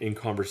in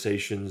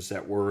conversations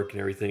at work and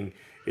everything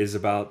is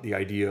about the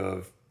idea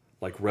of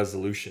like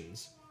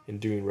resolutions and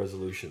doing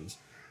resolutions.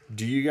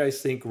 Do you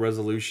guys think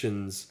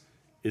resolutions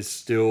is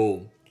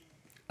still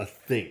a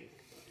thing?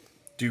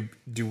 Do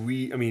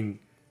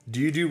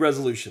you do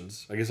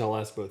resolutions? I guess I'll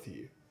ask both of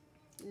you.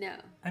 No.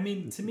 I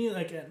mean, to me,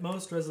 like at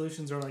most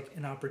resolutions are like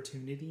an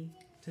opportunity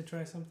to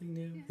try something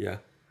new. Yeah.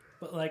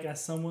 But like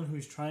as someone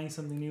who's trying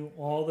something new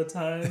all the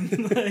time,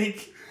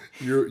 like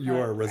you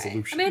are a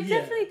resolution. I mean, I Yeah.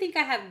 definitely think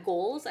I have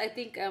goals. I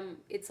think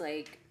it's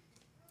like,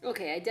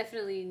 okay, I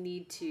definitely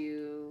need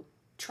to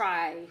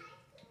try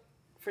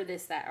for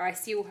this, that, or I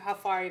see how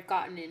far I've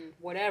gotten in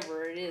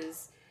whatever it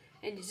is,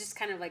 and it's just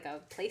kind of like a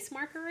place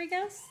marker, I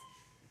guess.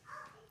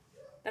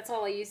 That's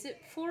all I use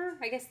it for.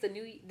 I guess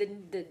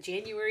the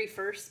January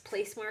 1st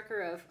place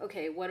marker of,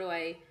 okay,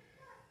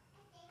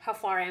 how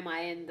far am I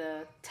in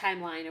the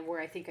timeline of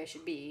where I think I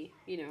should be,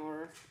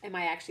 or am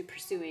I actually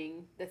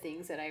pursuing the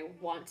things that I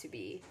want to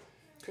be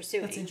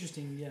pursuing? that's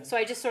interesting. Yeah. So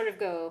I just sort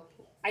of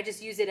I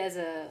just use it as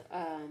a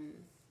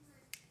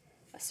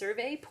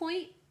survey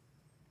point,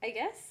 I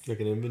guess. Like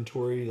an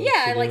inventory.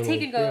 Yeah, sitting like there,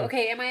 take and go. yeah.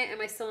 Okay, am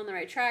I still on the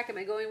right track? Am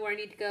I going where I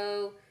need to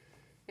go?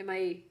 Am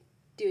I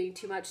doing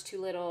too much, too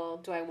little?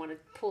 Do I want to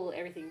pull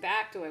everything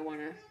back? Do I want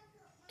to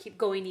keep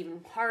going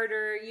even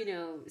harder?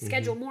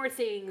 Schedule more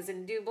things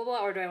and do blah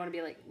blah, or do I want to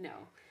be like, no,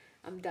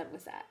 I'm done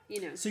with that?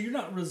 So you're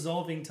not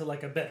resolving to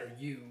like a better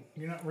you.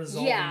 You're not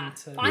resolving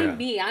to. I'm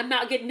me. I'm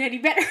not getting any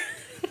better.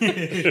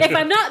 If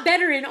I'm not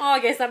better in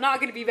August, I'm not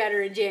going to be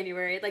better in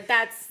January. Like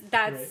that's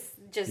Right.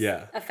 just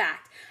Yeah. a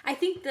fact. I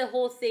think the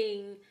whole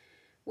thing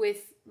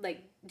with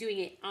like doing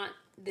it on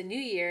the new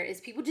year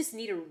is people just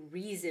need a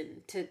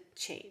reason to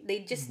change. They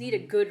just need a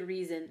good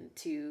reason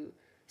to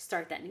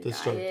start that new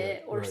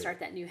diet or right. start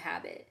that new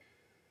habit.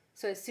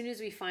 So as soon as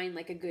we find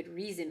like a good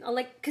reason,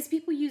 like because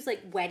people use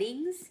like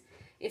weddings.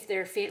 If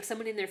their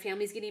someone in their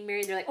family's getting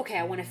married, they're like, okay,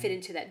 I want to fit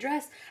into that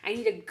dress. I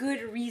need a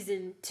good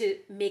reason to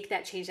make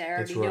that change that I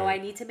already know I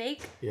need to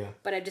make. Yeah.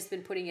 But I've just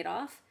been putting it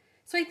off.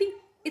 So I think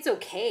it's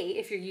okay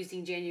if you're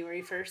using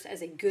January 1st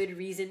as a good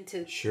reason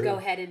to go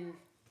ahead and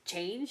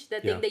change the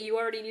thing that you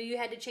already knew you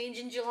had to change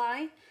in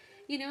July.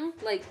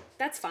 Like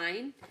that's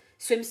fine.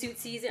 Swimsuit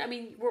season. I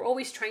mean, we're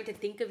always trying to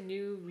think of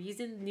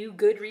new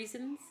good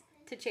reasons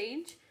to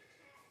change.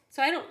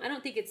 So I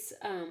don't think it's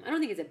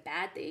a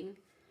bad thing.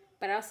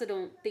 But I also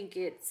don't think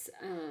it's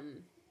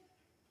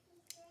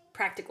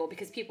practical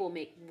because people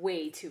make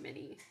way too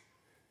many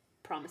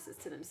promises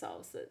to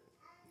themselves that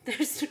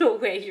there's no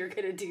way you're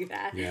going to do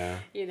that. Yeah.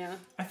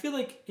 I feel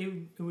like it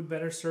would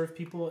better serve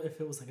people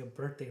if it was like a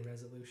birthday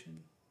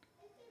resolution.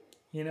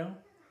 Because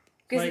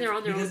Like, they're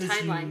on their own because it's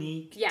timeline.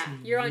 unique Yeah, to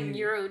you're on you.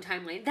 your own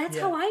timeline. That's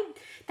Yeah. how I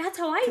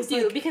 'Cause,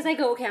 do like- because I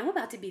go, okay, I'm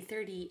about to be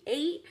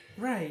 38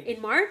 Right.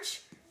 in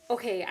March.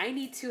 Okay, I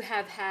need to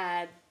have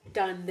had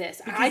done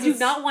this. Because I do it's-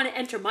 not want to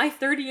enter my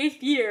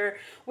 38th year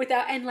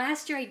without. And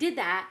last year I did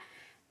that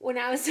when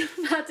I was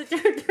about to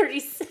turn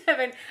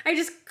 37. I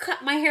just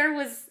cut, my hair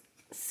was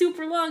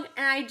super long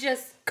and I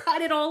just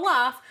cut it all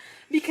off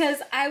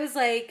because I was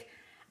like,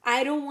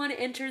 I don't want to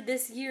enter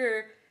this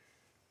year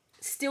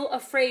still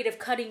afraid of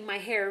cutting my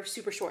hair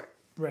super short.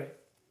 Right.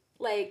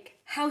 Like,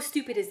 how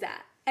stupid is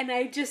that? And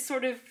I just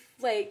sort of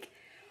like,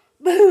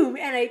 boom,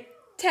 and I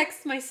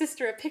text my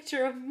sister a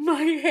picture of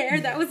my hair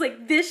that was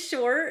like this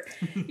short,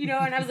 and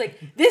I was like,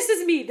 this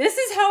is me. This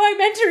is how I'm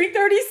entering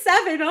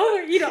 37.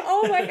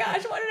 Oh my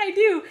gosh, what did I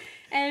do?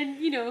 And,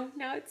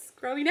 now it's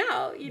growing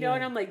out, and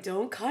I'm like,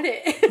 don't cut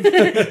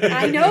it.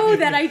 I know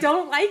that I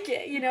don't like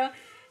it,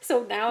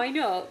 So now I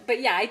know.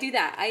 But yeah, I do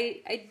that.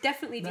 I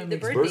definitely do That the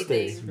makes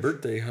birthday thing.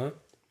 Birthday, huh?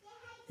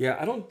 Yeah,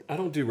 I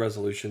don't do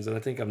resolutions, and I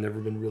think I've never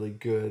been really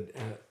good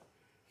at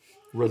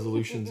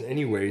resolutions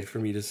anyway. For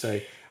me to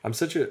say, I'm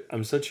such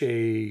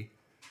a,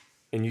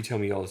 and you tell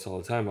me all this all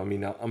the time. I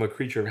mean, I'm a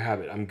creature of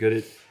habit. I'm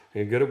good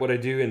at what I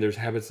do, and there's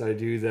habits that I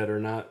do that are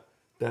not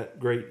that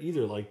great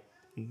either, like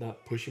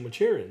not pushing my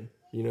chair in,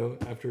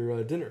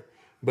 after dinner.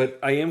 But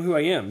I am who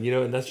I am,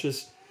 and that's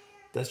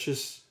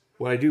just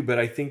what I do. But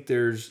I think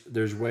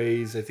there's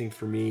ways, I think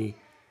for me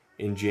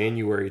in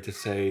January to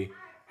say,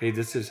 hey,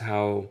 this is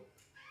how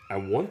I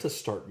want to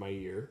start my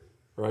year,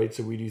 right?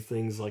 So we do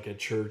things like at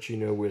church,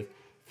 with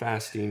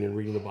fasting and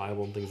reading the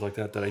Bible and things like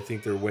that, that I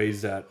think there are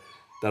ways that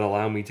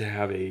allow me to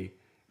have a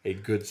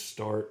good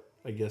start,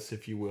 I guess,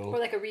 if you will. Or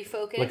like a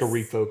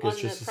refocus. On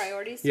just the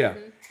priorities. Yeah.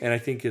 Mm-hmm. And I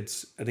think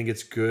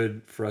it's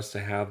good for us to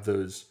have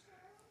those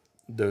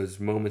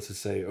moments to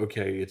say,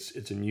 okay,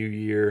 it's a new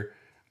year.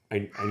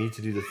 I need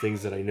to do the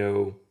things that I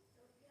know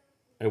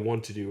I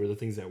want to do or the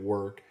things that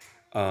work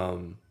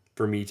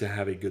for me to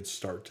have a good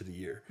start to the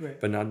year. Right.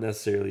 But not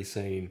necessarily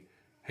saying,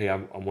 hey, I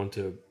want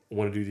to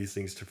do these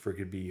things to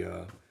freaking be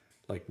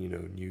like, you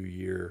know, new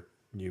year,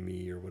 new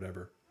me or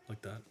whatever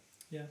like that.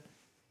 Yeah.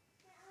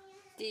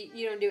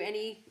 You don't do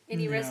any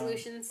No.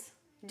 resolutions?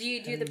 Do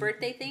you do the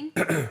birthday thing?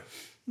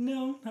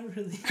 No, not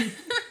really.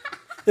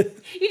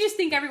 You just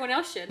think everyone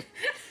else should.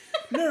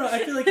 No, I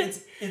feel like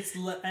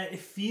it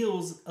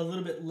feels a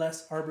little bit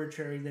less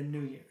arbitrary than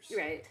New Year's.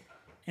 Right.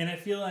 And I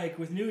feel like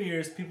with New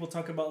Year's, people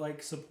talk about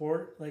like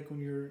support, like when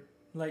you're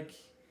like,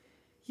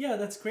 yeah,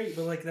 that's great,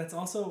 but like that's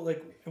also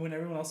like when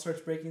everyone else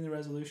starts breaking the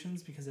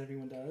resolutions because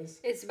everyone does.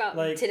 It's about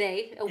Like,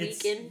 today, a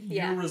weekend.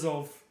 Yeah. You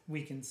resolve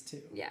weekends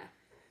too. Yeah.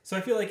 So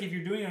I feel like if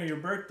you're doing it on your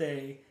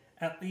birthday,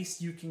 at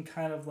least you can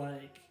kind of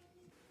like,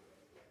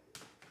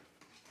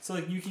 so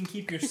like you can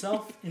keep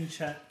yourself in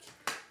check,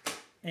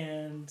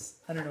 and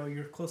I don't know,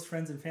 your close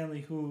friends and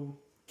family who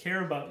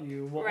care about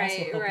you will also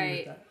help you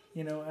with that.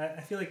 You know,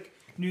 I feel like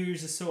New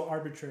Year's is so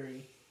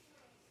arbitrary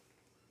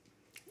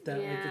that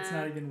like it's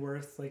not even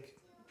worth like.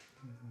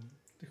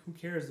 Who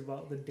cares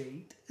about the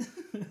date?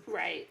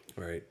 Right.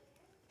 Right.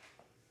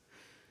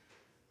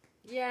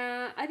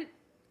 Yeah, I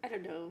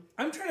don't know.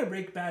 I'm trying to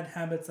break bad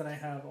habits that I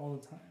have all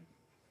the time.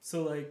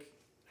 So like,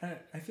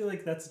 I feel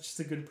like that's just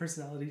a good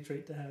personality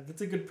trait to have.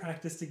 That's a good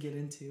practice to get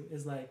into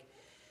is like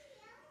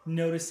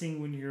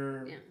noticing when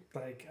you're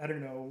like, I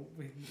don't know,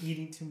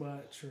 eating too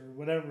much or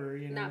whatever,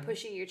 you know. Not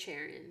pushing your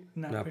chair in.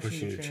 Not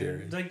pushing your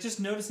chair in. Like just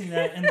noticing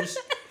that and just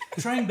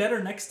trying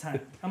better next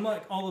time. I'm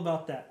like all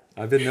about that.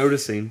 I've been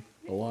noticing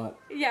a lot.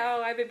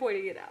 Yeah, I've been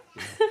pointing it out.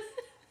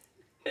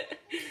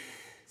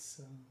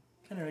 So,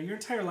 I don't know, your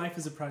entire life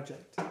is a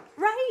project.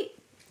 Right.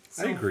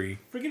 So, I agree.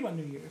 Forget about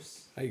New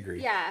Year's. I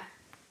agree. Yeah.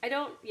 I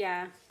don't,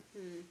 yeah.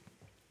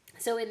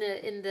 So in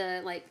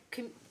the like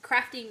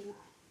crafting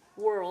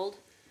world,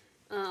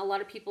 a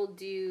lot of people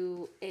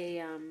do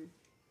a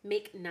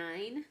make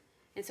 9,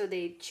 and so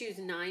they choose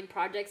 9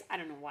 projects. I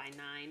don't know why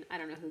 9. I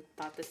don't know who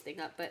thought this thing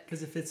up, but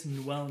Because it fits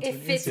well into it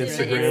an fits in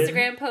Instagram. the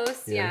Instagram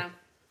post. Yeah. Yeah.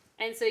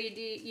 And so you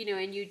do, you know,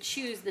 and you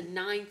choose the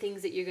 9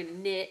 things that you're gonna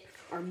knit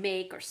or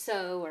make or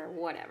sew or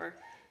whatever,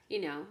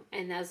 you know,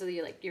 and those are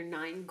your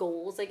 9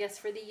 goals, I guess,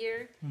 for the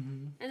year.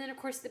 Mm-hmm. And then of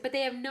course, but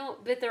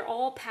they're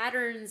all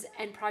patterns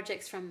and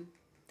projects from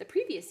the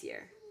previous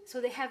year. So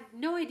they have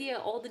no idea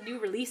all the new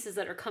releases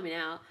that are coming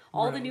out,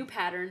 all the Right. new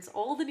patterns,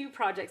 all the new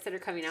projects that are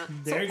coming out.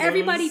 There so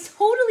everybody goes.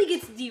 totally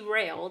gets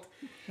derailed.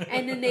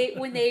 And then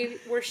when they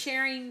were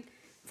sharing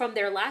from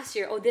their last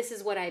year, oh, this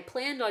is what I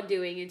planned on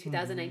doing in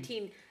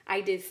 2019. I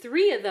did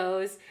 3 of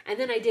those, and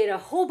then I did a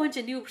whole bunch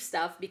of new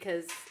stuff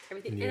because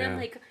everything. Yeah. And I'm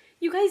like,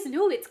 you guys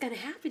know it's gonna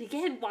happen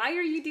again. Why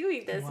are you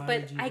doing this? Why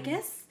But did you I do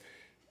guess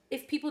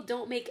if people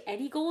don't make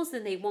any goals,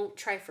 then they won't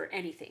try for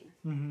anything.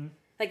 Mm-hmm.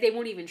 Like they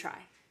won't even try.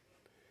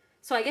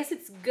 So I guess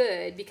it's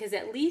good because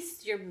at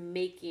least you're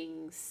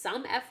making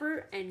some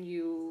effort, and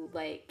you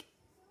like,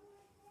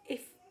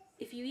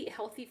 if you eat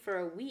healthy for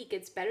a week,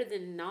 it's better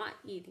than not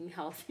eating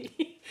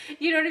healthy.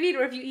 You know what I mean?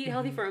 Or if you eat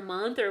healthy for a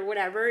month or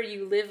whatever,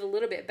 you live a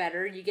little bit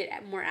better, you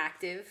get more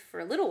active for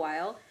a little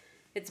while.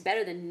 It's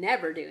better than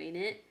never doing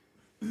it.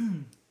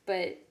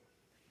 But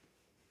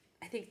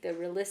I think the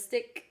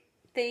realistic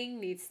thing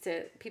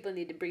people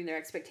need to bring their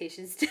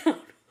expectations down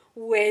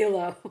way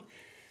low.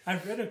 I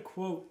read a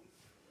quote,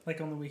 like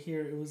on the way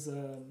here. It was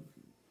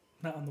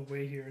not on the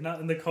way here, not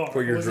in the car.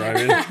 Before you're It was-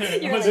 driving. You're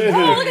like, wasn't- oh,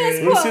 look at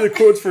this Let's see the quote.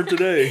 quotes for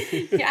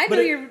today. Yeah, I know But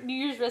it- your New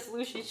Year's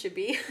resolution should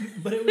be.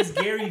 But it was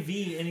Gary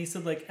Vee, and he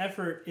said like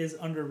effort is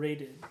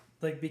underrated,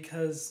 like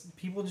because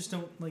people just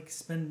don't like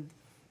spend.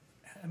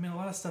 I mean, a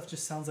lot of stuff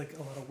just sounds like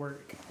a lot of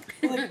work.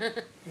 But,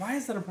 like, why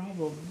is that a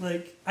problem?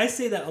 Like, I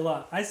say that a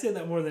lot. I say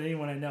that more than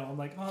anyone I know. I'm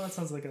like, oh, that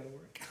sounds like a lot of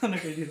work. I'm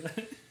not gonna do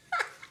that.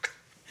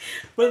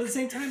 But at the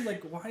same time,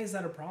 like, why is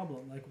that a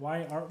problem? Like,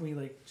 why aren't we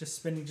like just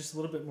spending just a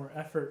little bit more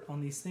effort on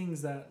these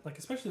things that, like,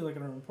 especially like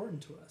are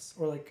important to us,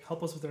 or like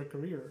help us with our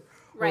career,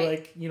 Right. or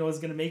like is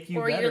going to make you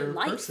Or a your better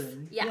life.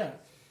 person? Yeah.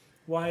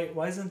 Why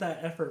isn't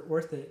that effort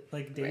worth it?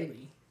 Like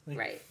daily. Like,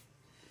 Right.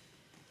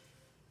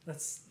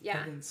 That's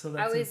Yeah. I think, so I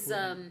that's was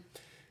important.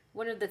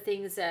 one of the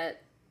things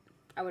that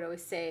I would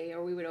always say,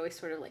 or we would always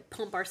sort of like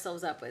pump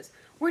ourselves up, was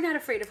we're not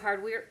afraid of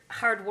hard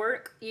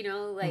work. You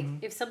know, like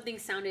if something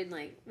sounded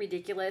like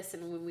ridiculous,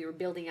 and when we were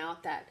building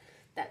out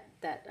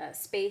that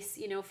space,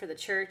 you know, for the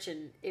church,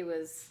 and it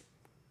was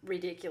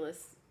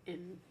ridiculous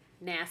and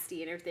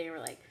nasty and everything, we're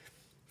like,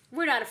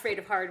 we're not afraid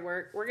of hard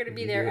work. We're gonna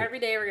be there every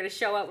day. We're gonna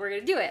show up. We're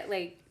gonna do it.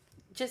 Like,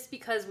 just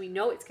because we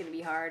know it's gonna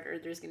be hard or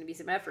there's gonna be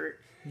some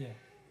effort, Yeah.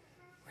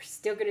 we're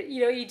still gonna,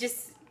 you know, you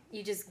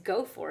just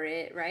go for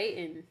it, right?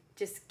 And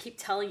just keep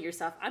telling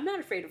yourself, I'm not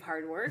afraid of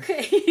hard work.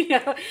 You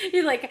know,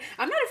 you're like,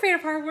 I'm not afraid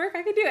of hard work.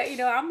 I can do it. You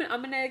know, I'm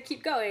gonna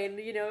keep going.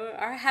 You know,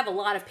 I have a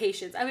lot of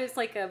patience. I mean, it's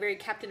like a very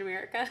Captain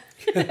America.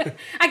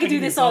 I can do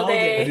this all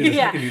day.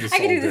 Yeah, I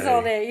can do this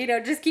all day. You know,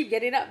 just keep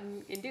getting up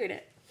and doing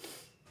it.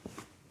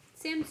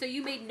 Sam, so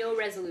you made no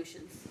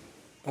resolutions.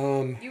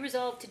 You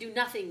resolved to do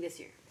nothing this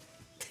year.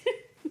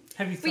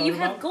 Have you thought But you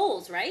about? have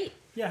goals, right?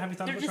 Yeah, have you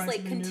thought They're about just trying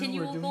like something new or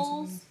continual doing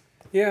goals. something?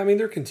 Yeah, I mean,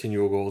 they're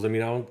continual goals. I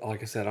mean,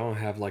 like I said, I don't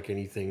have like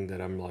anything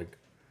that I'm like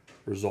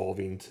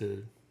resolving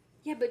to.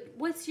 Yeah, but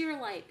what's your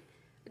like?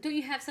 Don't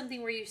you have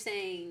something where you're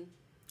saying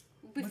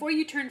before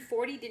you turned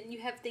 40? Didn't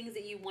you have things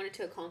that you wanted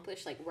to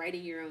accomplish, like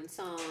writing your own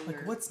song?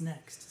 Like, or... what's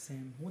next,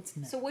 Sam? What's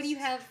next? So what do you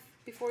have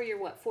before you're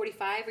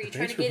 45? Are you trying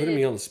Thanks to for get putting in?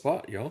 me on the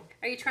spot, y'all.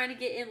 Are you trying to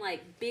get in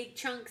like big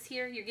chunks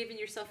here? You're giving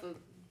yourself a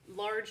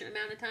large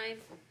amount of time.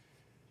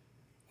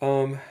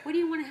 What do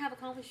you want to have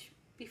accomplished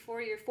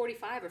before you're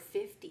 45 or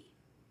 50?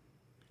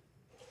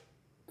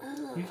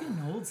 You're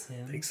getting old,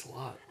 Sam. Thanks a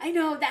lot. I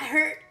know that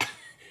hurt.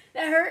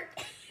 That hurt.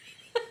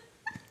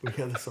 We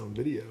got this on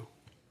video.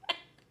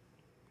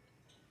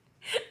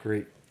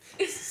 Great.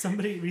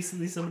 Somebody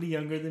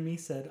younger than me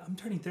said, "I'm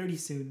turning 30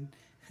 soon,"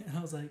 and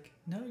I was like,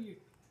 "No, you,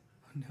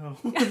 oh no,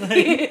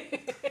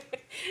 like,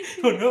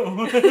 oh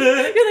no."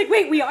 You're like,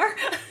 wait, we are.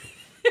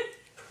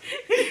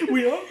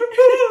 We are.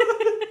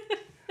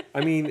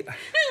 I mean,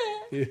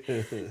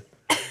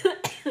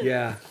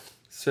 yeah.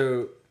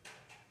 So,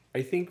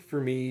 I think for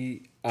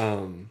me,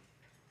 a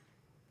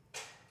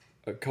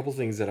couple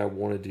things that I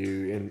want to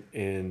do,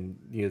 and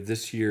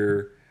this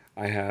year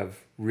I have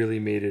really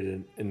made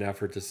it an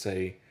effort to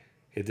say,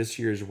 hey, this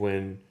year is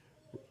when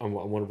I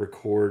want to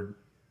record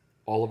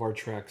all of our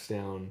tracks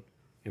down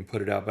and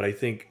put it out. But I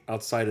think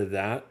outside of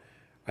that,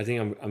 I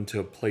think I'm to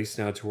a place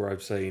now to where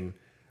I'm saying,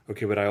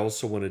 okay, but I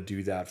also want to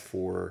do that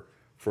for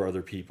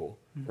other people,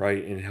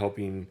 right? And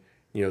helping,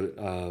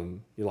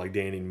 like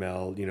Danny and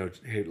Mel,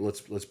 hey,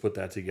 let's put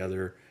that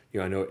together.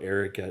 I know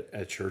Eric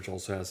at church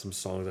also has some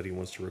songs that he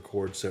wants to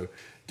record. So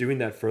doing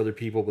that for other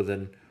people, but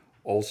then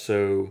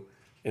also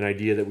an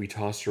idea that we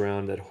tossed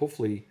around that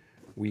hopefully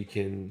we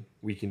can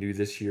do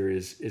this year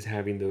is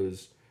having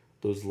those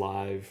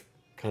live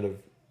kind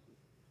of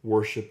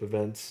worship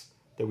events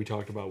that we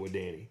talked about with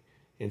Danny.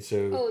 And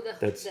so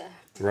that's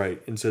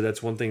right. And so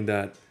that's one thing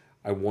that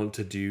I want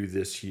to do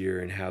this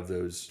year and have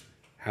those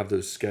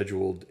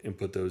scheduled and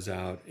put those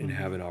out and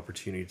have an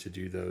opportunity to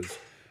do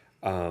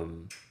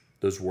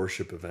those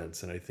worship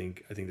events. And I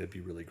think that'd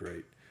be really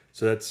great.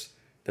 So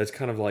that's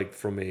kind of like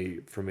from a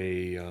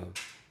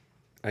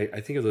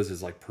I think of those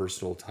as like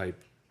personal type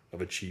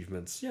of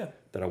achievements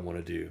that I want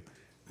to do.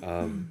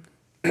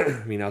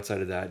 I mean,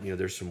 outside of that,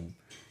 there's some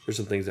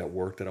things at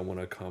work that I want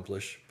to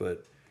accomplish,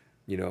 but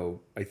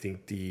I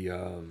think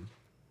the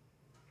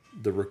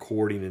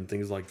recording and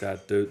things like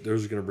that,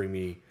 those are going to bring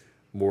me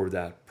more of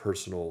that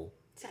personal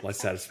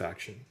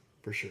satisfaction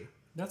for sure.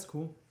 That's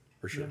cool.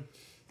 For sure. Yeah.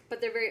 But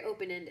they're very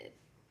open-ended.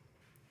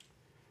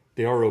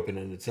 They are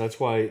open-ended. So that's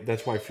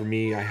why for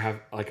me,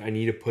 I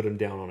need to put them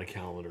down on a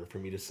calendar for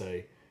me to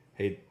say,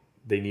 hey,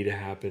 they need to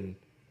happen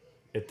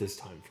at this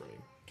time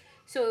frame.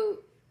 So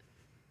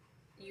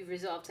you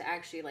resolved to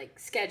actually like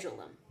schedule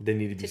them. They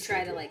need to be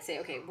scheduled. Try to like say,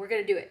 okay, we're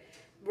going to do it.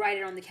 Write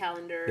it on the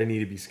calendar. They need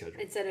to be scheduled.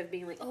 Instead of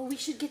being like, oh, we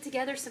should get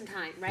together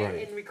sometime,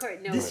 right? And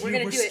record. No, this we're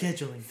going to do it.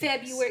 Scheduling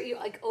February, you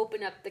like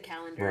open up the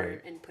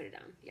calendar and put it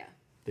down. Yeah.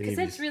 Because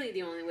that's really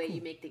the only way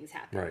you make things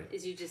happen. Right.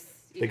 Is you just...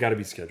 They got to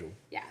be scheduled.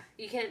 Yeah.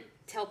 You can't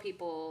tell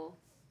people...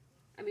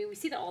 I mean, we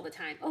see that all the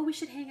time. Oh, we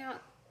should hang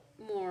out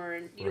more.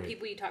 And, you know,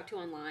 people you talk to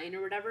online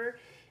or whatever.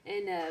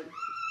 And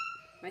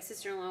my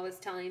sister-in-law was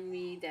telling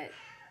me that,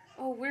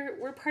 oh,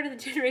 we're part of the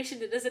generation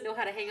that doesn't know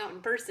how to hang out in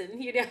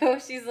person. You know,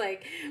 she's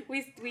like,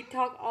 we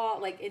talk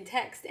all like in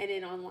text and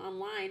in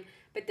online,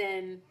 but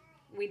then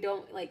we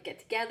don't like get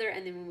together.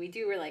 And then when we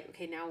do, we're like,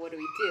 okay, now what do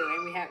we do?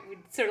 And we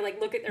sort of like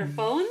look at their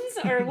phones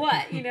or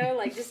what, you know,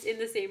 like just in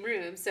the same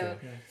room. So,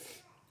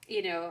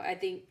 you know, I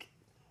think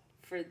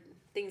for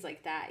things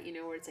like that, you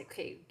know, where it's like,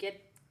 okay,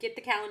 get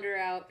the calendar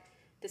out,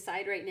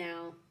 decide right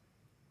now,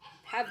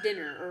 have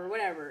dinner or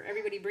whatever.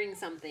 Everybody bring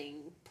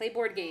something, play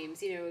board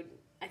games. You know,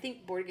 I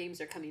think board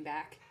games are coming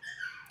back.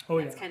 Oh,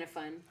 It's kind of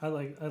fun. I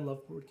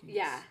love board games.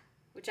 Yeah,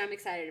 which I'm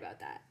excited about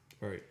that.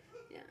 Right.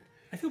 Yeah.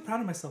 I feel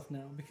proud of myself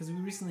now because we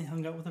recently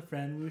hung out with a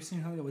friend. We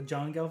recently hung out with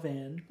John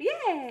Galvan.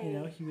 Yay! You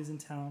know, he was in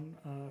town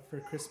for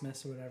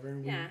Christmas or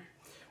whatever.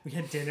 We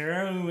had dinner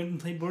and we went and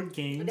played board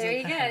games. There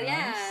you go, house,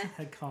 yeah.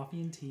 Had coffee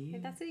and tea.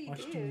 That's what you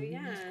watched do, a movie.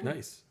 yeah.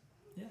 Nice.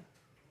 Yeah.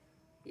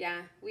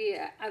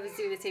 Yeah, I was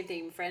doing the same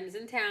thing. Friends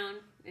in town,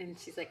 and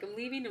she's like, "I'm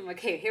leaving." I'm like,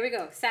 "Okay, here we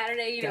go.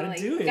 Saturday, you know,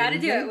 like, gotta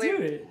do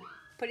it.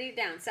 Put it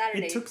down.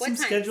 Saturday. It took what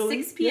some time?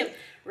 scheduling. 6 p.m.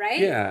 Right?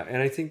 Yeah,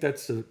 and I think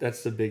that's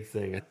the big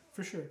thing.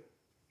 For sure.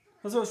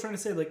 That's what I was trying to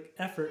say. Like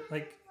effort.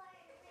 Like,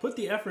 put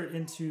the effort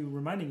into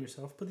reminding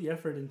yourself. Put the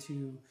effort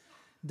into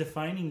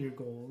defining your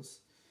goals,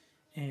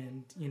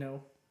 and you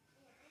know,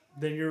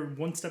 then you're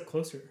one step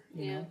closer.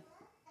 You know.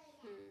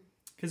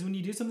 Because when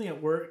you do something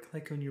at work,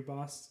 like when your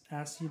boss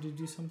asks you to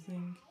do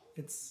something,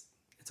 it's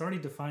already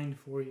defined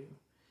for you.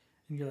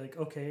 And you're like,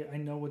 okay, I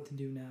know what to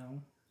do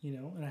now, you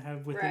know, and I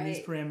have within these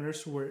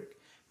parameters to work.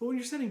 But when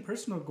you're setting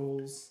personal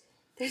goals,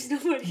 there's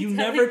nobody you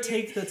never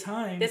take the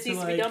time this to needs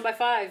like, to be done by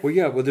 5. Well,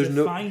 yeah, well, there's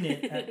define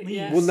it at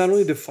least. Well, not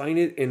only define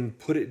it and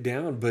put it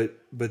down,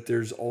 but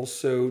there's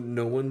also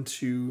no one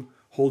to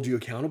hold you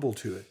accountable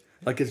to it.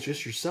 Like, it's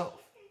just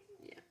yourself.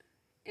 Yeah.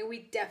 And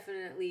we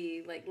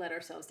definitely like let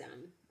ourselves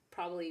down,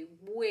 probably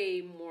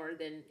way more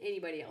than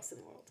anybody else in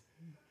the world.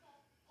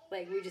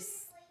 Like we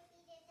just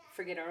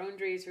forget our own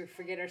dreams, we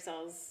forget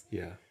ourselves.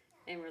 Yeah.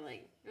 And we're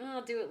like, oh,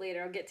 I'll do it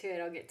later. I'll get to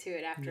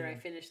it after I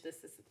finish this,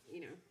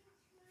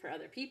 for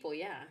other people,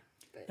 yeah.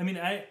 But I mean,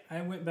 I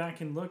went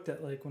back and looked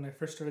at like when I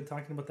first started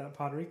talking about that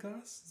pottery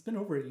class. It's been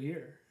over a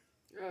year.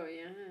 Oh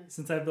yeah.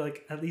 Since I've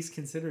like at least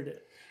considered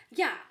it.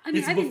 Yeah, I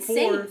mean, I've been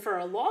saying for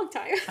a long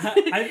time,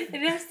 and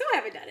I still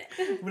haven't done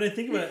it. When I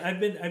think about it,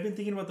 I've been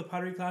thinking about the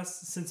pottery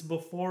class since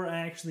before I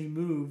actually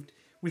moved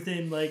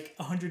within like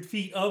 100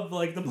 feet of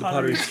like the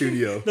pottery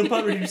studio. The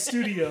pottery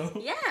studio.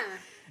 Yeah.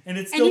 And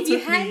it still if you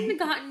took hadn't me,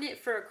 gotten it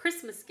for a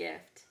Christmas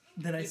gift,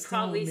 then I you still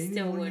probably maybe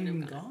still I wouldn't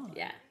even have gone. gone.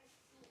 Yeah.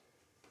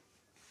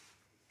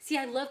 See,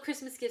 I love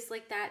Christmas gifts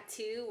like that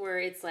too, where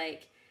it's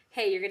like,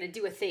 hey, you're gonna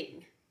do a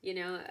thing, you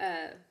know.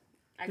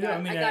 I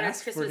got a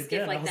Christmas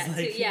gift like that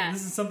too. Yeah.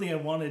 This is something I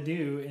want to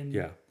do, and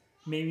Yeah.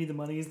 maybe the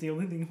money is the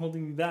only thing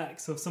holding me back.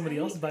 So if somebody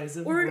else buys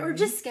it, or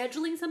just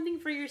scheduling something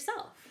for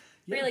yourself.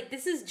 Where Yeah. you're like,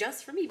 this is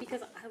just for me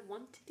because I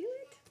want to do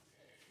it.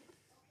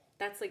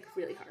 That's like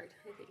really hard,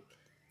 I think.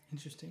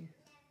 Interesting.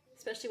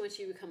 Especially once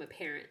you become a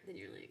parent, then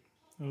you're like,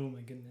 Oh my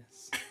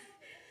goodness.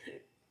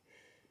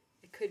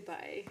 I could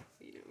buy,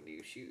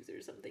 new shoes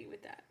or something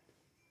with that.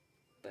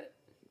 But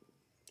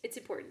it's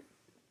important.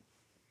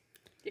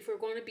 If we're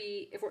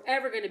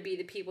ever going to be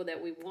the people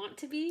that we want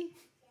to be,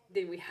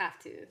 then we have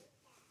to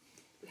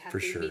For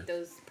sure. meet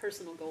those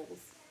personal goals.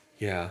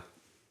 Yeah.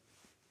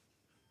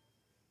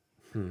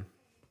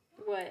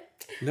 What?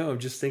 No, I'm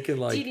just thinking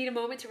like. Do you need a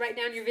moment to write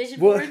down your vision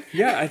Well, board?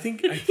 yeah, I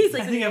think. He's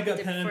like, I think I've "Let got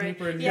me pen and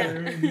before I-" paper Yeah.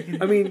 together.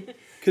 I mean,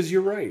 because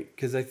you're right.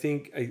 Because I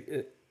think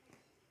I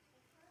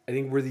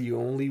think we're the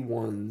only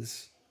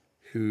ones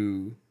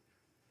who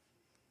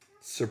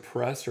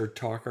suppress or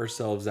talk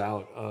ourselves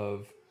out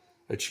of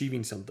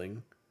achieving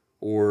something,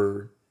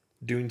 or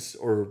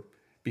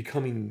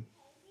becoming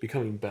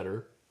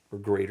better or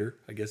greater,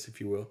 I guess, if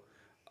you will.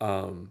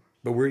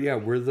 But we're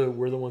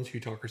the ones who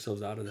talk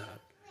ourselves out of that,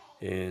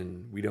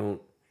 and we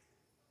don't.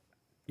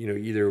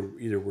 Either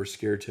we're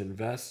scared to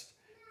invest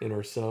in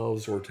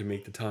ourselves or to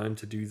make the time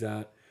to do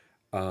that.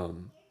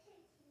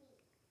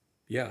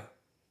 Yeah.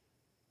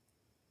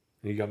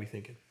 And you got me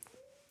thinking.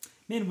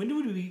 Man, when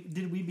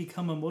did we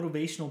become a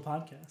motivational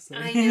podcast?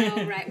 I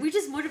know, right? We're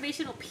just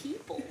motivational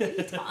people. What are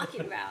you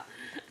talking about?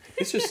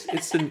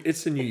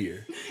 It's the new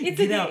year.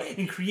 Get out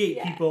and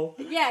create, people.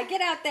 Yeah, get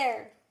out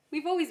there.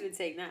 We've always been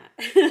saying that.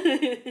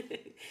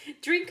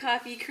 Drink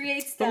coffee,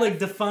 create stuff. But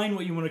define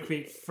what you want to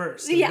create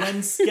first, and Yeah.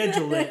 then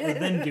schedule it,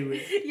 and then do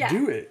it. Yeah.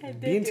 Do it. And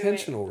Be then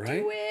intentional, do it.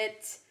 right? Do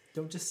it.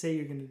 Don't just say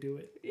you're going to do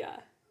it. Yeah.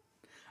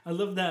 I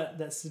love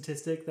that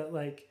statistic that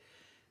like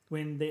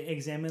when they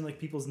examine like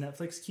people's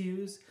Netflix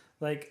queues,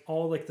 like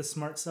all like the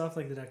smart stuff,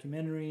 like the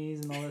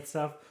documentaries and all that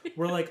stuff,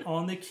 we're like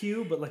on the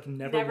queue, but like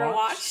never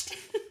watched.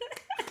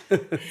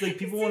 It's like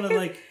people want to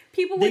like.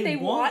 People what they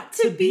want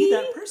to be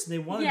that person. They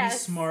want to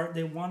Yes. be smart.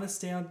 They want to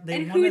stay on. They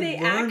And want who to they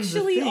learn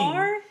actually the thing.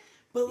 are.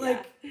 But Yeah.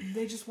 like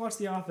they just watch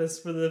The Office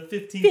for the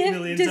 15th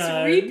million Just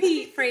time.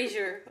 repeat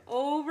Frasier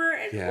over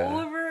and Yeah.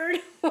 over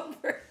and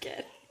over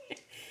again. I'm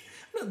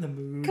not in the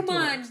mood. Come to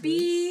on, watch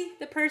be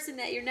the person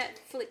that your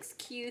Netflix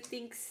queue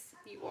thinks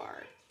you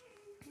are.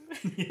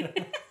 this.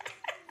 Yeah.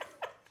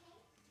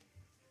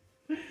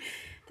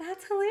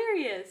 That's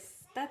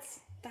hilarious. That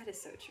is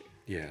so true.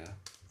 Yeah.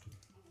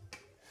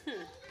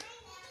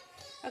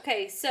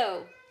 Okay,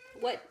 so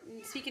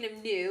speaking of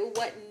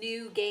what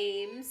new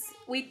games?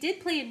 We did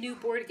play a new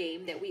board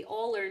game that we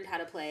all learned how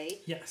to play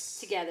Yes.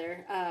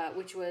 together,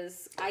 which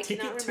was I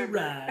Ticket cannot to remember.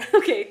 Ride.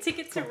 Okay,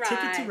 Ticket to Called Ride.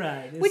 Ticket to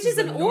Ride. This Which is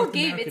an a old North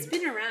game. American- It's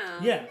been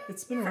around. Yeah,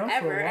 it's been around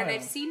forever, for a while. and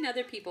I've seen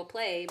other people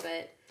play,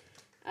 but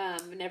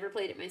never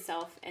played it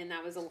myself, and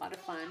that was a lot of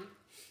fun.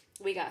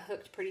 We got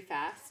hooked pretty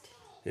fast.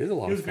 It is a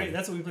lot It was of fun. great.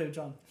 That's what we played with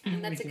John.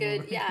 And that's We a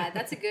came good, over.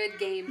 that's a good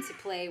game to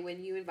play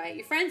when you invite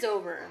your friends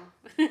over.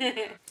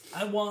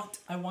 I want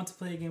to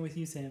play a game with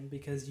you, Sam,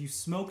 because you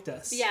smoked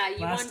us. Yeah, you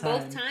last won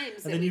time, both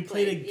times that and then we you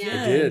played played, yeah.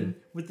 again I did.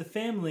 with the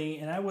family,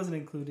 and I wasn't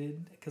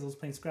included because I was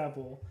playing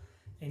Scrabble,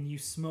 and you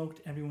smoked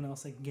everyone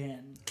else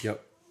again.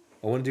 Yep.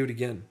 I want to do it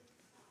again.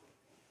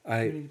 We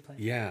need to play.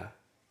 Yeah.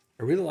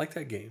 I really like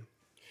that game.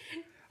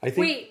 I think.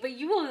 Wait, but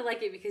you only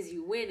like it because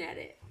you win at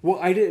it. Well,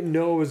 I didn't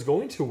know I was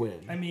going to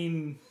win. I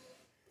mean,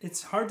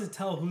 it's hard to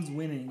tell who's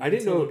winning. I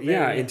didn't until know. the very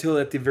Yeah, end. until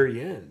at the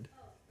very end.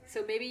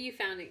 So maybe you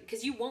found it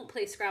because you won't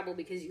play Scrabble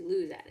because you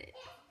lose at it.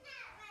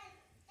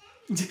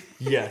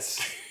 Yes.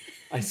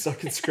 I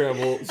suck at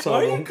Scrabble, so Why I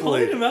are you won't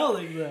calling play. him out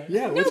like that?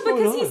 Yeah, No, what's going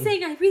because on? he's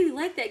saying I really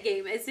like that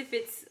game as if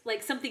it's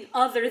like something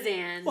other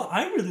than Well,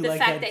 I really the like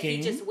fact that that game.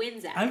 he just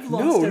wins at I've it.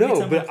 lost No, every no,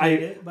 time but I played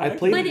I- it. I really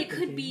played- But like it that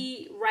could game.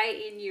 be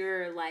right in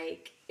your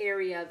like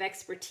area of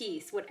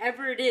expertise,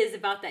 whatever it is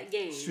about that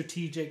game.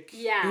 strategic.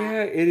 Yeah.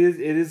 Yeah, it is.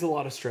 It is a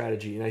lot of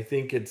strategy, and I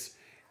think it's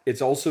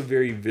also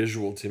very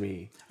visual to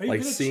me. Are you like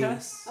good at seeing.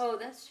 chess? Oh,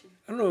 that's true.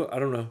 I don't know. I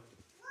don't know.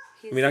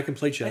 He's, I mean, I can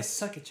play I chess.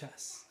 suck at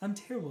chess. I'm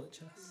terrible at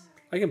chess.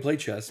 I can play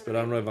chess, but I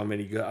don't know if I'm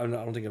any good. I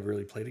don't think I've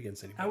really played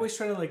against anybody. I always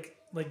try to like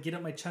get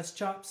up my chess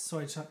chops, so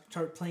I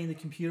start playing the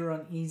computer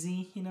on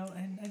easy, and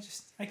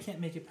I can't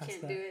make it past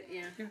Can't that. do it.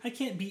 Yeah. I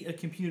can't beat a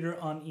computer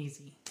on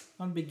easy,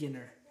 on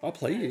beginner. I'll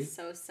play That you. is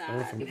so I don't sad.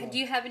 know if I'm- Do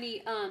you have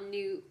any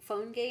new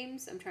phone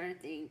games? I'm trying to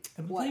think.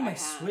 I've been what playing I my have.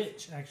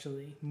 Switch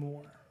actually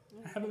more.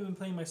 I haven't been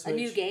playing my Switch. A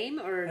new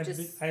game or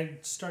I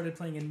started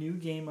playing a new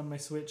game on my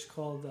Switch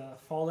called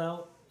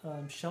Fallout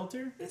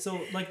Shelter. So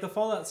like the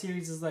Fallout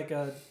series is like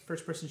a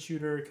first-person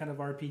shooter kind of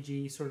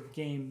RPG sort of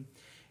game,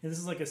 and this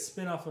is like a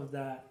spin-off of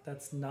that.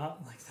 That's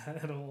not like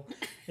that at all.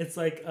 It's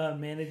like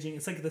managing.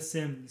 It's like The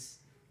Sims.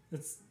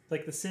 It's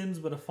like The Sims,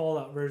 but a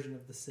Fallout version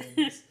of The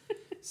Sims.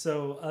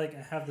 So I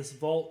have this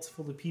vault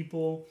full of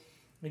people,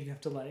 and you have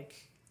to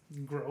like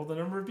grow the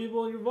number of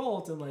people in your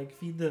vault and like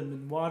feed them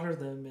and water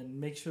them and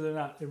make sure they're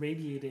not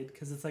irradiated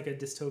because it's like a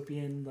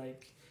dystopian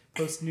like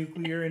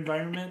post-nuclear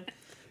environment.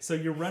 So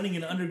you're running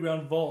an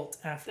underground vault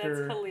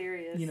after That's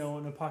hilarious.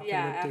 an apocalyptic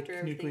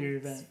after nuclear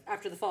event.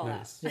 After the fallout.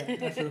 Nice. Yeah,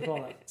 after the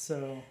fallout.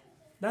 So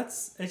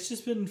it's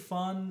just been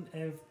fun.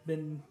 I've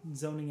been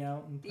zoning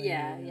out and playing.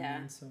 Yeah, around,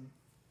 yeah.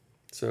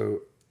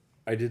 So,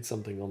 I did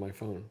something on my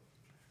phone.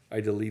 I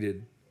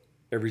deleted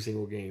every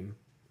single game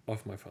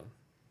off my phone.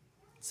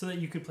 So that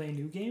you could play a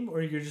new game,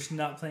 or you're just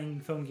not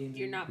playing phone games.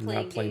 You're anymore? not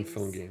playing Not playing games.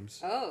 phone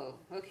games. Oh,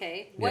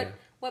 okay. Yeah.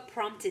 What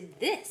prompted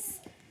this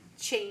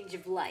change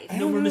of life? I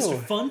No don't more know.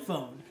 Mr. Fun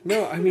Phone.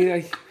 No, I mean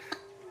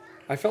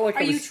I felt like Are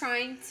I was. you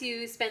trying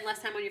to spend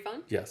less time on your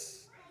phone?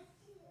 Yes.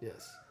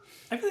 Yes.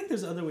 I feel like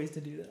there's other ways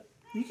to do that.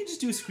 You can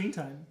just do screen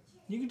time.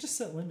 You can just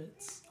set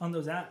limits on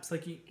those apps,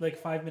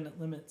 like 5-minute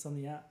limits on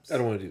the apps. I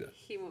don't want to do that.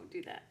 He won't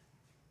do that.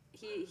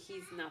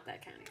 He's not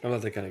that kind of guy. I'm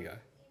not that kind of guy.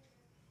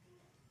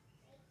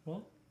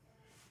 Well,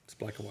 It's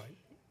black and white.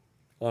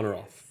 On or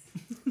off.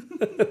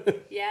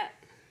 Yeah.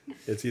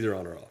 It's either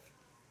on or off.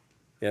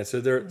 Yeah, so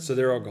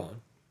they're all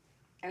gone.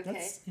 Okay.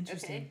 that's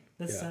interesting. Okay.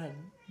 That's Yeah. sad.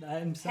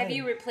 I'm sad. Have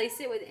you replaced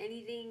it with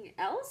anything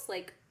else?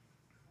 Like,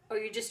 or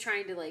you're just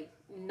trying to like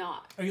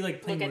not? Are you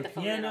like playing look more at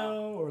the phone at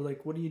piano, or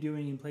like what are you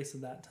doing in place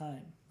of that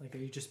time? Like, are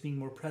you just being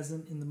more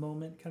present in the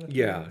moment, kind of?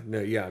 Yeah, thing? no,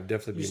 yeah, I'm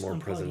definitely You're being more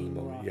just present in the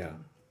unplugging more moment. Yeah.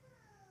 often.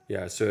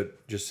 Yeah, so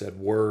it just said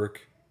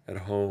work, at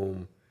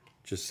home,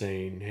 just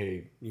saying,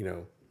 hey,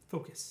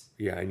 Focus.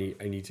 yeah, I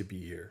need to be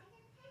here.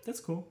 That's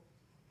cool.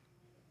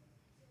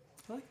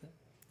 I like that.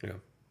 Yeah.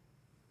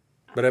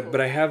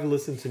 But I have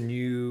listened to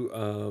new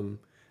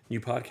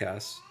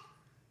podcasts.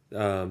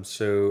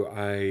 So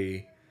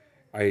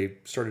I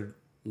started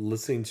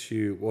listening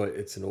to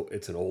it's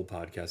an old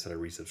podcast that I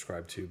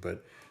resubscribed to,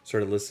 but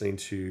started listening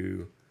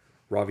to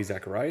Ravi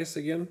Zacharias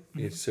again.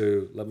 Mm-hmm.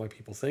 So Let My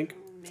People Think.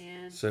 Oh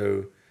man.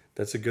 So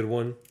that's a good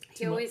one.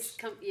 He always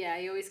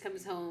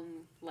comes home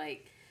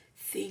like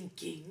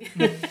thinking,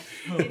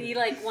 and he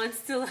like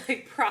wants to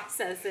like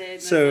process it.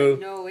 And So,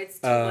 it's like, no, it's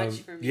too much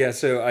for me. Yeah,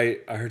 so I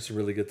heard some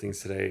really good things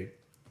today.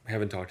 I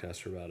haven't talked to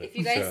Esther about it.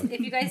 If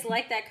you guys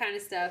like that kind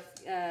of stuff,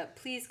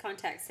 please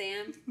contact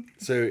Sam.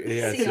 So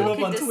yeah, So him y'all up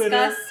can on discuss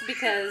Twitter.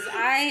 because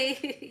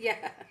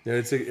no,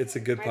 it's a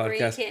good my brain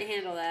podcast. can't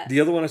handle that.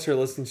 The other one I started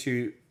listening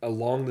to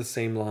along the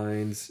same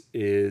lines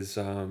is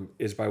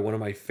by one of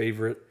my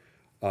favorite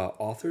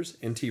authors,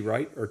 N.T.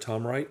 Wright or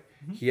Tom Wright.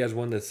 Mm-hmm. He has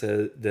one that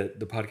said that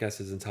the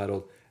podcast is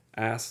entitled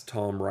 "Ask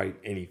Tom Wright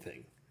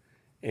Anything,"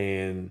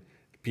 and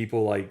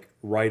people like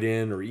write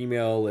in or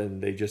email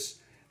and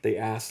they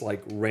ask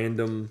like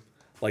random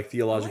like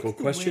theological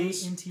questions.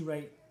 The way N.T.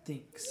 Wright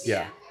thinks.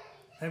 Yeah.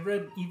 I've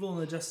read Evil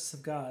and the Justice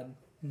of God,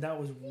 and that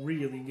was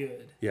really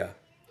good. Yeah.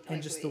 And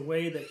like just the the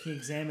way that he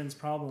examines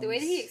problems. The way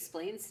that he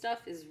explains stuff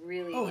is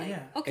really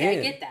yeah. Okay, I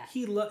And get that.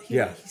 He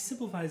Yeah.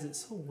 simplifies it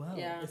so well.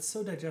 Yeah. It's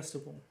so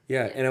digestible.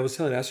 Yeah, and I was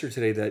telling Esther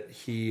today that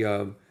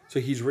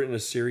he's written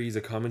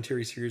a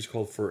commentary series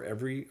called For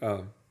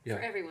Everyone.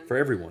 For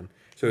Everyone.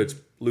 So it's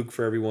Luke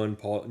for everyone,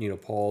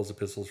 Paul's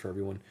epistles for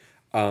everyone.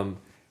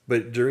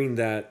 But during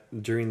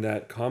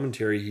that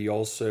commentary, he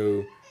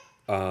also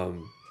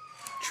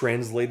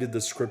translated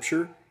the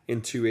scripture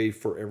into a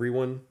for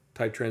everyone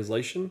type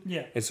translation.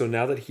 Yeah. And so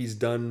now that he's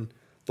done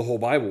the whole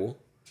Bible,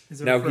 Is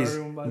there now for he's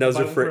everyone Bible- now there's a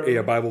Bible for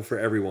everyone? Bible for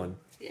everyone,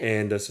 Yeah.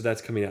 and so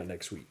that's coming out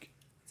next week.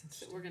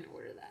 So we're gonna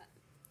order that.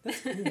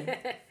 That's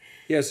cool.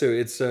 Yeah, so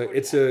it's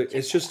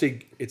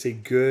a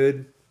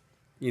good,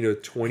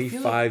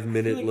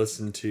 25-minute like-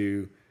 listen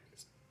to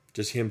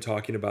just him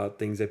talking about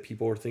things that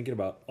people are thinking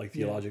about, like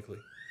Yeah. theologically.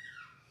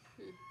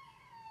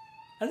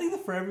 I think the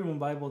For Everyone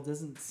Bible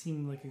doesn't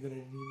seem like a good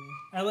idea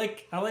either.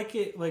 I like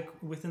it like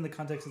within the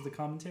context of the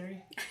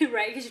commentary.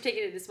 Right, because you're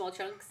taking it into small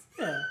chunks.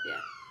 Yeah. Yeah,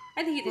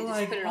 I think you But did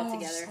just put it all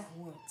together. just all at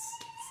once.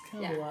 It's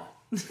kind of Yeah. a lot.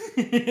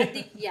 I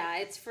think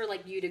it's for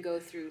like you to go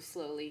through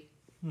slowly.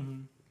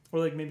 Or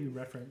like maybe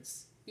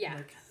reference. Yeah.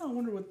 Like, I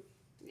wonder what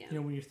Yeah.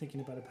 when you're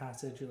thinking about a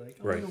passage, you're like,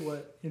 I Right. wonder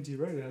what N.T.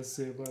 Wright has to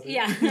say about it.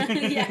 Yeah,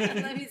 yeah.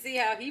 Let me see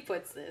how he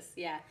puts this.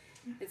 Yeah,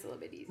 it's a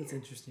little bit easier. That's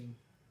interesting.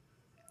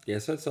 Yeah,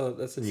 so that's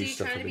the So new you're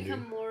stuff trying I've to been become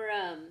doing. more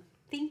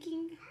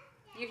thinking.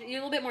 You're a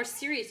little bit more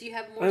serious. You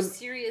have more I'm-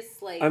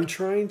 serious like. I'm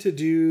trying to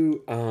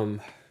do.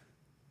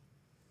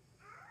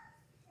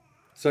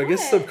 So I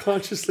guess What?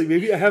 subconsciously,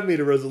 maybe I have made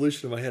a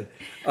resolution in my head.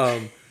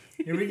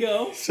 Here we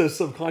go. So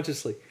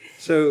subconsciously,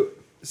 so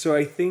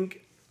I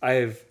think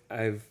I've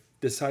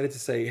decided to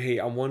say, hey,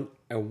 I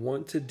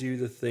want to do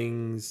the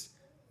things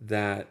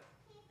that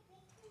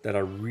I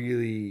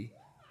really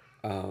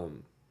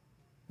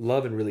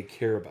love and really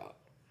care about,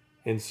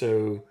 and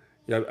so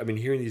I've been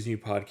hearing these new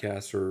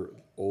podcasts or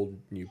old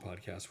new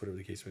podcasts, whatever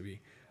the case may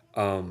be,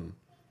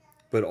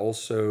 but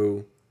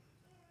also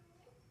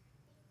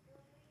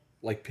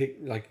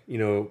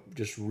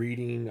just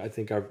reading. I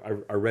think I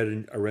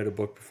read a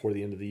book before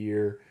the end of the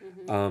year,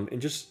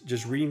 and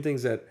just reading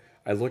things that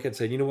I look at and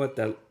say, you know what,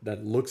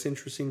 that looks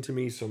interesting to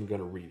me, so I'm going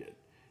to read it,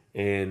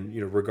 and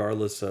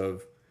regardless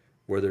of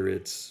whether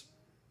it's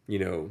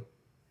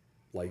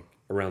like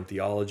around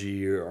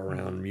theology or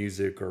around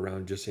music or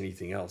around just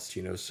anything else,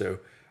 so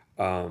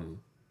I'm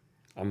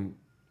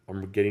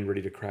getting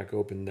ready to crack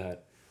open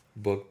that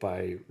book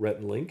by Rhett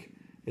and Link,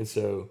 and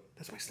so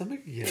that's my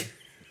stomach again.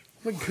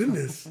 Oh my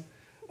goodness.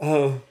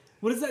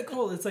 What is that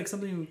called? It's like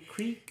something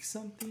Creek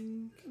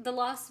something. The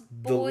Lost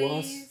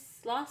Boys,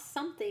 Lost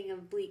something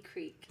of Bleak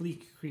Creek.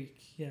 Bleak Creek,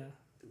 yeah.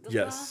 The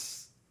Yes.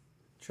 Lost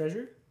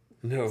Treasure?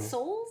 No.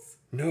 Souls?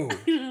 No.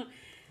 Oh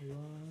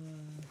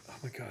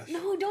my gosh.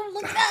 No, don't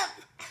look it up.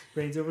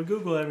 Brains over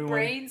Google, everyone.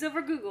 Brains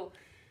over Google.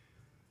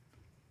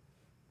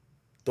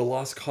 The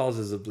Lost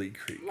Causes of Bleak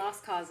Creek.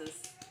 Lost Causes.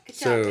 Good job,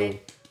 So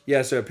Jay.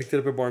 yeah, so I picked it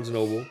up at Barnes and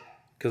Noble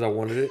because I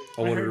wanted it.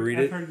 I wanted to read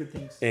I've it, heard good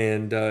things.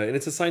 and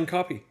it's a signed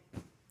copy.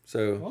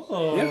 So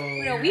Oh.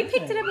 yeah. No, we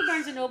picked it up at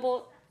Barnes and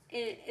Noble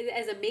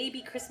as a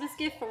maybe Christmas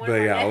gift for one But of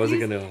our yeah, I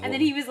wasn't nephews, gonna- and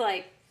then he was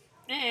like,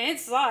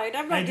 it's signed.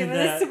 I'm I not did giving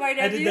this to my I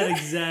nephew. did that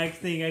exact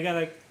thing. I got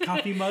a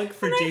coffee mug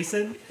for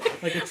Jason,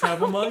 like a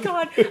travel Oh my mug.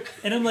 God.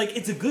 And I'm like,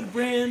 it's a good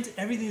brand.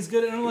 Everything's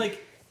good. And I'm like,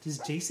 does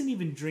Jason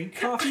even drink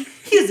coffee?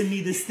 He doesn't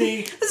need this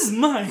thing. This is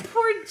mine.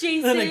 Poor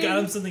Jason. And then I got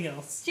him something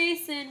else.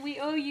 Jason, we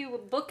owe you a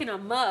book and a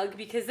mug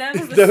because that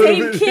was the That same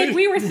would've kid been-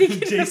 we were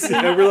thinking Jason.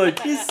 about. And we're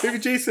like, maybe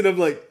Jason. I'm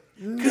like,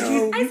 no.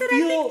 I said,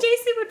 I think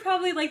Jason would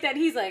probably like that.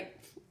 He's like,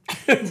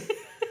 Jason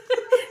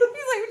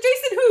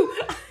who?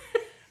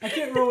 I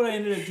can't remember what I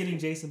ended up getting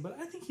Jason, but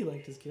I think he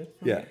liked his gift.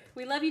 Yeah,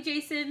 We love you,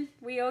 Jason.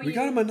 We owe you. we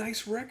got him a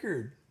nice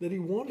record that he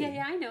wanted.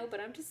 Yeah, I know, but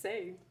I'm just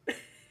saying.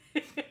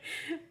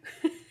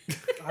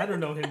 I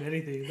don't know him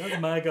anything. That's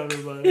my cover,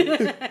 bud.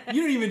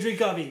 You don't even drink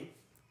coffee.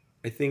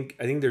 I think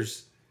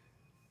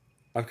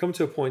I've come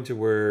to a point to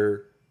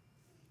where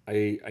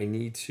I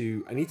need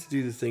to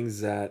do the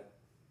things that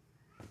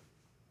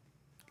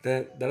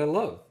I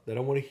love, that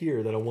I want to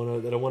hear, that I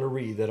want to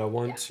read, that I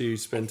want to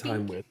spend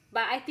time with.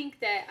 But I think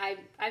that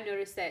I've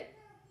noticed that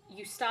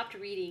you stopped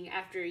reading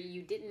after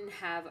you didn't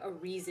have a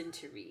reason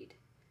to read.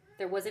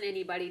 There wasn't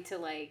anybody to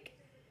like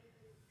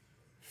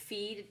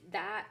feed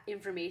that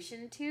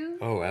information to.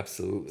 Oh,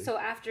 absolutely. So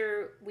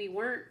after we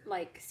weren't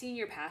like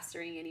senior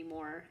pastoring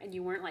anymore, and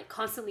you weren't like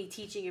constantly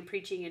teaching and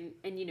preaching and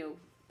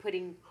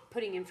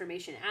putting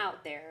information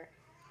out there,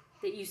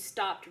 that you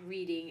stopped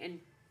reading and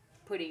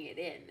putting it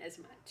in as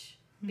much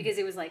because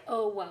it was like,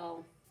 oh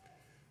well,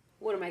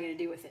 what am I going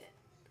to do with it?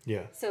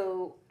 Yeah.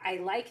 So I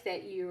like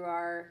that you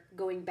are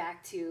going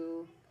back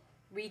to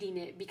reading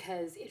it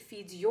because it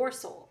feeds your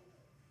soul,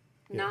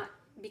 not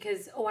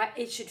because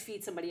it should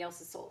feed somebody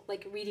else's soul.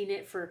 Like reading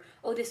it for,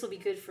 this will be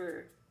good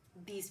for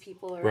these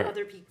people or Right.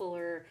 other people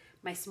or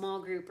my small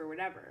group or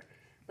whatever.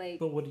 Like,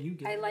 But what do you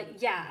get? and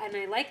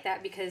I like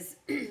that because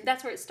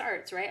that's where it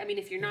starts, right? I mean,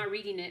 if you're not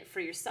reading it for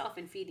yourself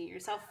and feeding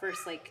yourself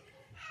first, like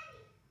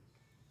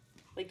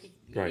you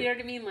Right. know what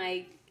I mean?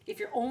 Like if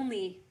you're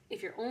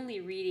only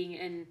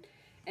reading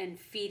and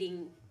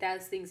feeding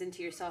those things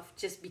into yourself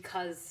just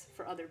because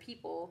for other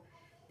people,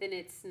 then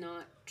it's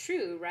not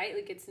true, right?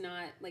 Like it's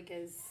not like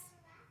as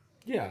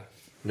Yeah.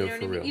 No, you know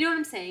for what I mean? real. You know what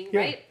I'm saying, Yeah.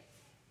 right?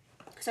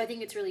 So I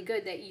think it's really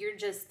good that you're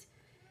just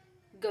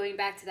going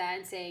back to that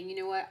and saying, you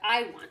know what,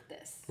 I want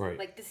this. Right.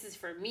 Like this is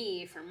for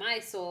me, for my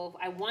soul.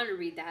 I want to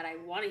read that. I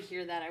want to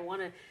hear that. I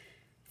want to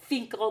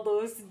think all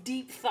those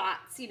deep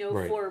thoughts,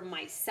 Right. for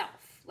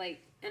myself.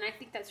 Like, and I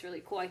think that's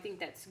really cool. I think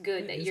that's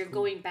good It that is you're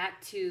cool. going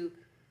back to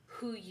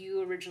who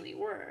you originally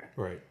were.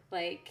 Right.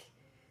 Like,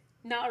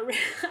 not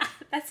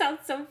that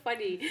sounds so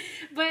funny,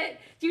 but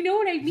you know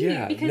what I mean?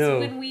 Yeah, Because no.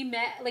 when we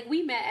met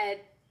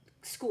at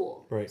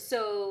school, Right.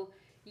 So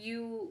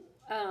you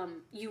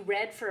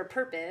read for a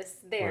purpose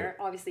there,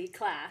 Right. obviously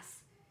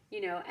class,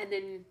 and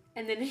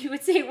then he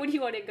would say, "What do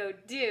you want to go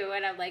do?"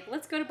 And I'm like,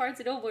 "Let's go to Barnes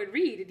and Noble and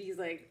read." And he's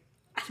like,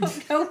 "I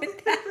don't know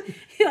what that."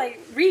 Like,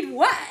 read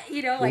what?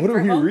 Like What for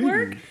are you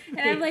homework. reading?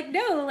 And I'm like,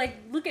 no, like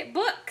look at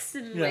books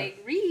and Yeah.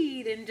 like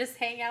read and just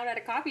hang out at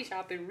a coffee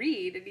shop and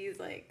read. And he's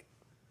like,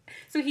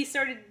 so he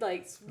started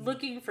like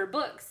looking for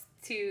books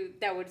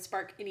that would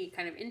spark any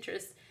kind of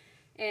interest,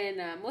 and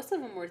most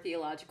of them were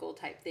theological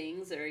type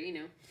things, or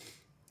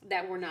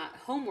that were not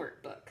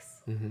homework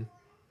books. Mm-hmm.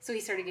 So he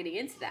started getting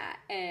into that,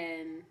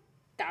 and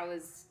that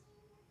was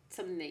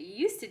something that you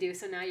used to do,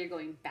 so now you're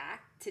going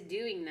back to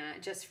doing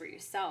that just for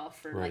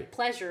yourself, for Right. like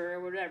pleasure or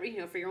whatever,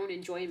 for your own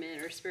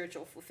enjoyment or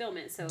spiritual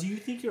fulfillment. So Do you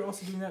think you're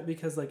also doing that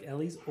because like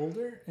Ellie's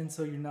older and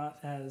so you're not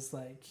as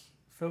like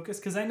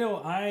focused? Because I know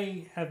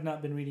I have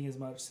not been reading as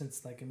much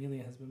since like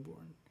Amelia has been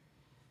born.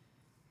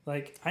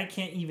 Like I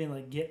can't even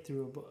like get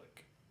through a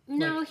book.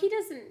 no, like- he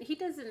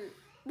doesn't.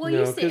 Well, No,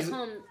 you stay at 'cause-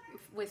 home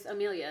with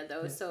Amelia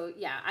though, Yeah. so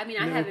yeah. I mean,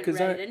 I No, haven't 'cause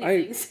read I-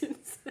 anything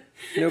since.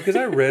 Because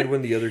I read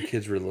when the other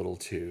kids were little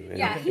too. And,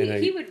 Yeah, and I,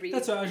 he would read.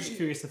 That's why I was just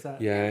curious if that.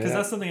 Yeah, Because yeah.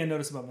 that's something I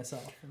noticed about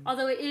myself.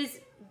 Although it is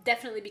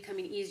definitely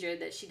becoming easier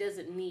that she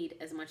doesn't need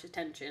as much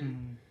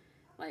attention,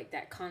 like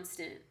that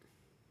constant,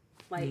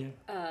 like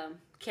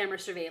camera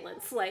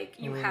surveillance. Like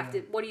you have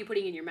to. What are you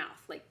putting in your mouth?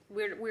 Like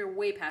we're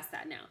way past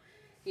that now,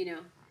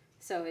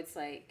 So it's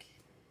like,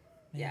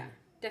 yeah,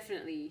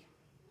 definitely,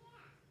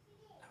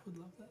 I would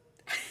love that.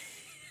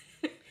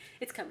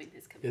 it's coming.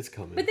 It's coming. it's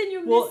coming. But then you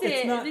miss Well, it. it's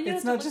and not. then you It's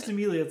have to not look just at-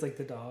 Amelia. It's like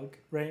the dog,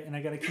 right? And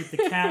I got to keep the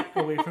cat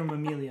away from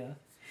Amelia.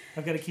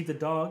 I've got to keep the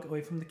dog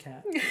away from the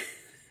cat.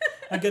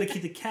 I've got to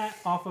keep the cat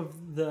off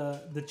of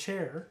the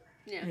chair.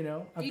 Yeah.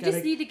 I've You gotta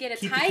just need to get a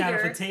keep the cat off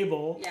tiger. the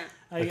table. Yeah.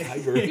 A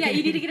tiger. Yeah,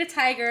 you need to get a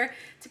tiger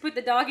to put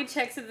the dog in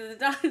check so that the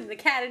dog and the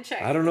cat in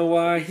check. I don't know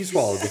why he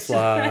swallowed the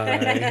fly.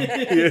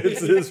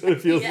 It's what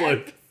it feels Yeah.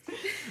 like.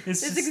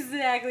 It's That's just,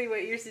 exactly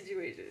what your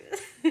situation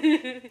is.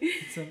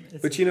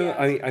 it's But Yeah.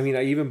 I mean,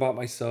 I even bought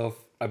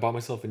myself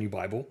a new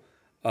Bible,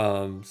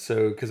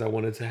 so because I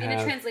wanted to in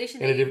have a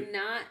translation in that a you've diff-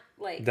 not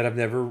like. that I've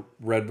never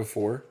read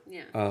before.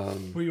 Yeah.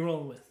 what are you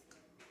rolling with?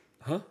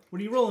 Huh?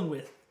 What are you rolling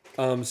with?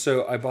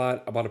 So I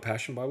bought a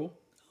Passion Bible.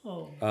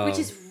 Oh, Which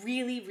is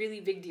really, really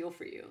big deal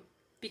for you.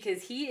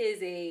 Because he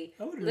is a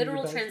I would've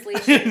literal read it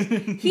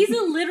translation. He's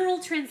a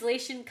literal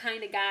translation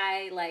kind of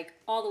guy, like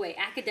all the way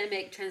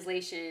academic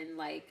translation.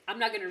 Like I'm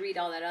not going to read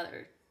all that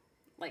other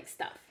like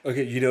stuff.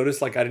 Okay, you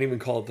notice like I didn't even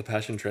call it the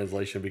Passion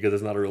Translation because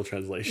it's not a real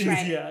translation.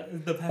 Right. yeah.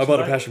 The I bought a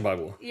Bible. Passion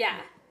Bible.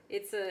 Yeah,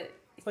 it's a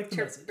like the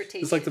message.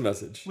 interpretation. It's like the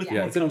message. With yeah,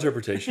 more it's an color.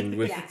 interpretation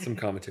with Yeah. some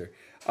commentary.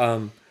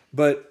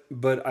 But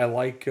I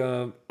like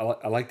I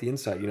like the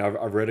insight.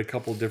 I've read a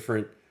couple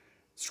different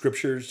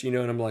scriptures. And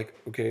I'm like,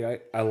 okay,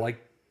 I like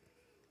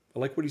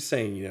what he's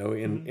saying.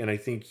 And I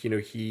think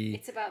he.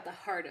 It's about the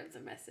heart of the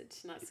message,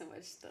 not so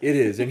much the. It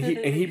is, and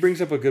he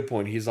brings up a good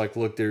point. He's like,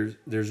 look,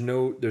 there's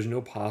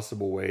no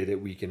possible way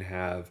that we can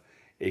have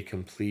a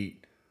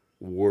complete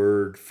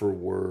word for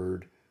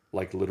word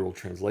like literal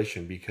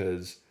translation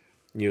because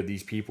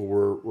these people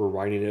were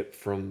writing it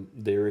from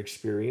their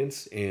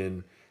experience,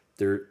 and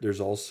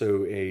there's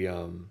also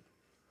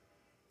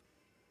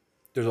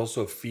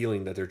a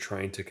feeling that they're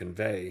trying to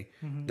convey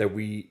that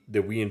we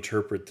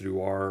interpret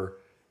through our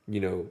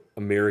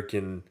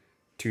American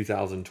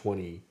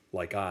 2020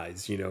 like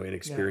eyes and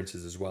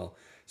experiences as well.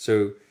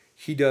 So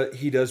he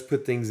does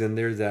put things in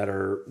there that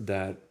are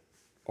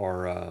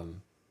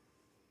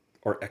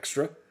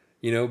extra,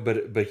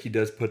 but he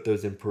does put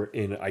those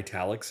in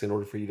italics in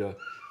order for you to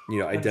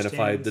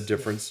identify Understands, the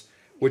difference,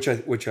 which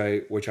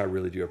I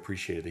really do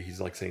appreciate. That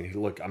he's like saying, hey,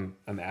 look, I'm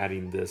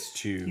adding this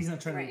to. He's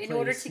not trying Right, to. in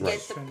order replace, to he's get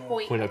just the trying to-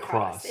 point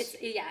across. across.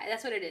 Yeah,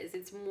 that's what it is.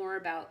 It's more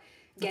about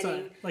That's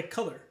getting. like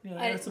color. Yeah,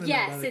 that's what I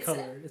yes, meant by the it's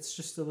color. It's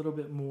just a little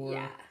bit more.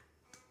 Yeah.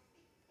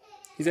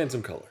 He's adding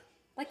some color.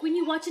 Like when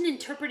you watch an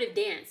interpretive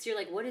dance, you're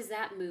like, what does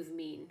that move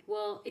mean?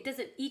 Well, it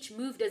doesn't, each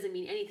move doesn't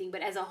mean anything,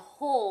 but as a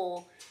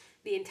whole,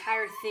 the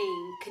entire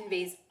thing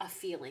conveys a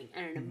feeling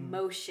and an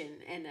emotion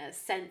and a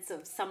sense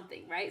of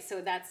something, right?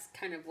 So that's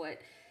kind of what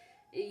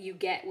you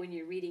get when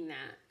you're reading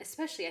that,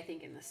 especially I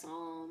think in the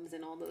Psalms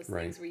and all those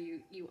Right. things where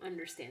you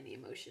understand the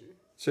emotion.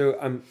 So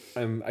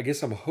I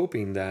guess I'm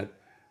hoping that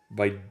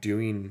by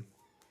doing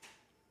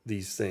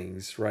these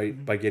things,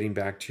 right, by getting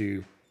back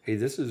to, hey,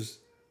 this is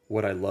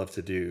what I love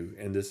to do,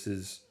 and this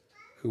is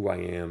who I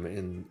am,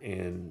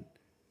 and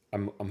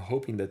I'm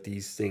hoping that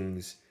these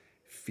things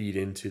feed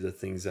into the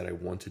things that I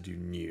want to do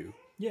new,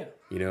 Yeah.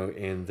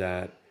 and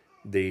that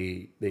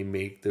they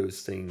make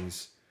those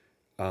things,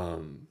 they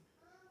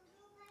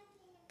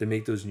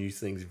make those new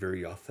things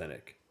very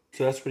authentic.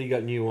 So that's what you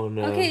got new on.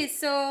 Okay,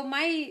 so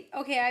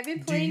I've been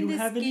Do playing you this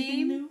have anything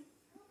game. new?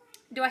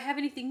 Do I have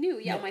anything new?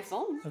 Yeah, Yeah. on my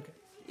phone. Okay.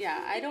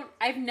 Yeah,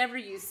 I've never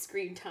used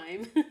screen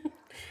time.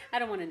 I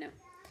don't want to know.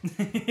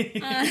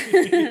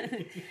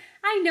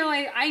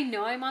 I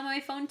know I'm on my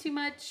phone too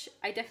much.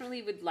 I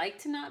definitely would like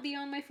to not be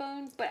on my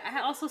phone, but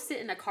I also sit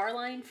in a car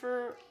line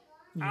for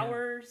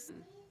hours.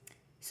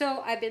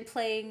 So I've been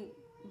playing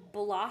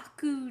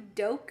Bloku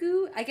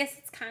Doku. I guess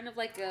it's kind of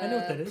like I know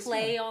what that a is,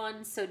 play yeah. on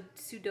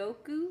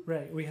Sudoku.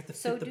 Right. We have to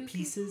fit the Sudoku?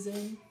 pieces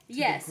in.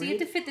 Yeah, the so you have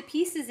to grid. fit the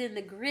pieces in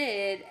the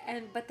grid,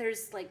 but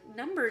there's like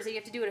numbers that you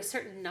have to do it a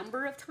certain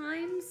number of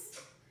times.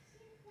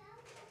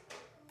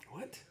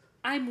 What?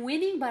 I'm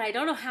winning, but I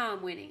don't know how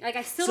I'm winning. Like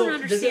I still So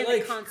don't does it understand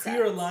like the concept.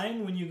 clear a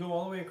line when you go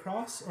all the way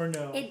across, or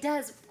no? It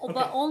does, Okay.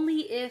 but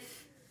only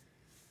if,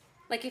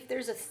 like, if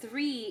there's a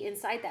 3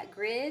 inside that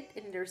grid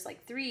and there's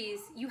like 3s,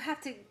 you have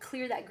to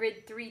clear that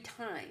grid 3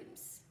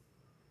 times.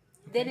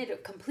 Then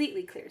it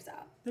completely clears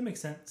out. That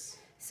makes sense.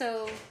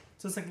 So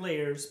it's like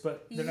layers,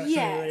 but they're not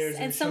showing layers.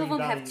 And some of them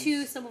values. have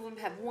 2, some of them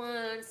have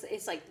 1. So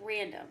it's like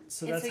random.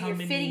 So and that's so how you're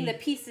many, fitting the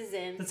pieces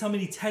in. That's how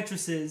many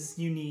Tetrises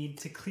you need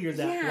to clear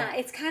that Yeah, block.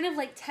 it's kind of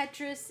like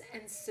Tetris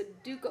and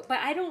Sudoku, but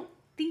I don't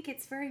think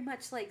it's very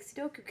much like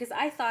Sudoku because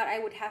I thought I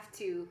would have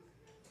to.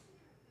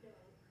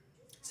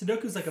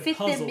 Sudoku's like a fit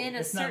them puzzle. in a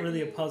It's not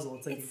really a certain- puzzle.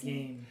 It's like it's- a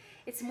game.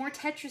 It's more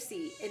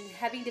Tetris-y and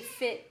having to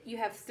fit. You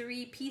have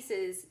 3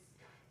 pieces,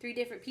 3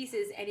 different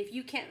pieces, and if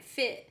you can't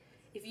fit,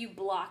 if you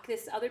block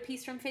this other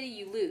piece from fitting,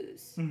 you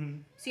lose. Mm-hmm.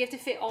 So you have to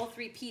fit all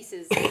 3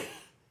 pieces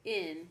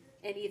in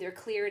and either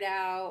clear it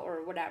out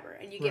or whatever,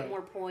 and you get Right.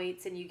 more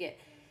points and you get.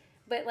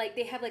 But like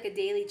they have like a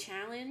daily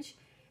challenge,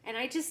 and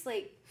I just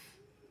like,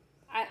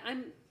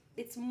 I'm.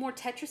 It's more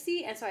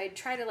Tetris-y, and so I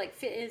try to like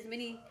fit in as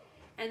many,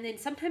 and then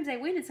sometimes I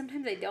win and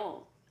sometimes I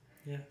don't.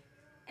 Yeah.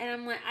 And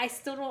I'm like, I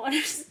still don't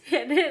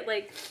understand it.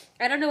 Like,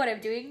 I don't know what I'm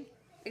doing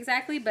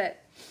exactly,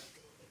 but,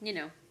 you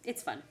know,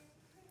 it's fun.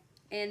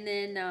 And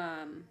then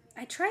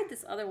I tried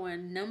this other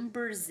one,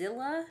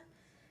 Numberzilla.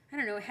 I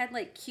don't know, it had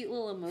like cute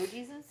little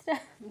emojis and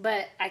stuff,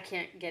 but I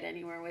can't get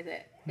anywhere with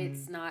it.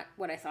 It's not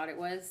what I thought it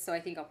was, so I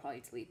think I'll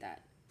probably delete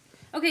that.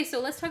 Okay, so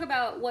let's talk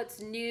about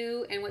what's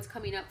new and what's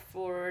coming up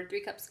for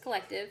 3 Cups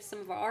Collective. Some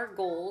of our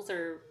goals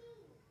are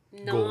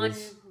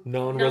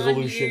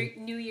non-resolution.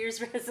 New Year's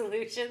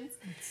resolutions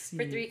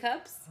for 3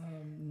 Cups.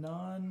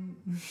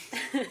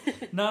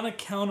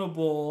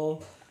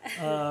 Non-accountable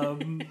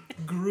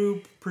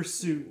group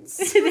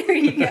pursuits. There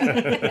you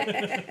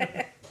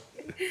go.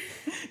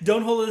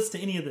 Don't hold us to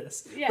any of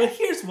this. Yeah. But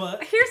here's what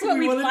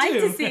We'd wanna like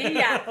do. to see.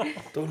 Yeah.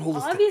 Don't hold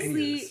us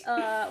Obviously, to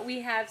any of this.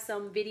 we have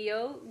some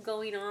video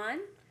going on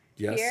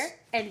Yes. here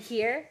and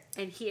here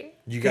and here.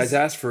 You guys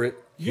asked for it.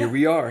 Here Yeah.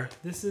 we are.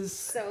 This is.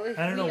 So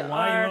I don't know we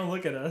why are- you don't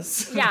look at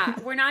us. Yeah,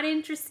 we're not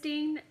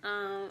interesting.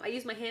 I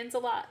use my hands a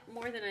lot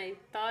more than I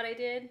thought I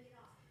did.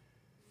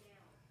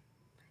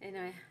 And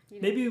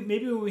Maybe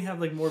when we have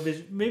like more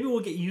visual, maybe we'll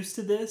get used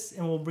to this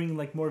and we'll bring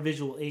like more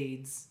visual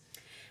aids.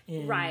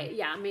 In. right,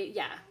 yeah,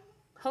 yeah.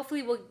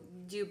 Hopefully we'll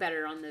do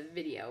better on the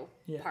video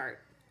part.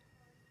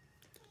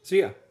 So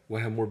yeah,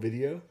 we'll have more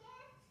video.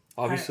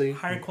 Obviously,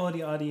 higher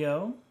quality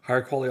audio.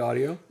 higher quality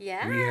audio.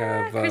 Yeah, we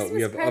have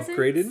Christmas presents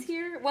upgraded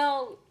here.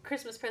 Well,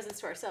 Christmas presents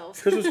to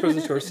ourselves. Christmas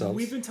presents to ourselves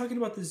We've been talking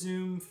about the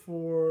Zoom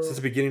for since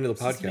the beginning of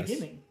the podcast. Since the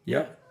beginning.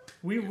 Yep. Yeah.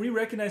 We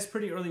recognized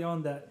pretty early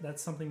on that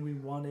that's something we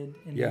wanted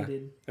and Yeah.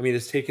 needed. I mean,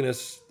 it's taken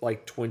us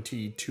like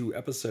 22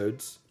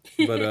 episodes,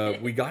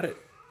 but we got it,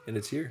 and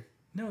it's here.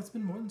 No, it's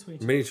been more than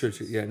 22. Many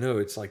churches. Yeah, no,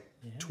 it's like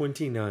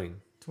 29.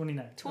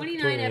 29.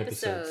 29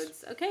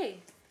 episodes.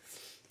 Okay.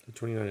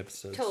 29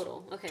 episodes.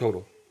 Total. Okay.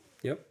 Total.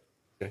 Yep.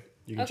 Okay.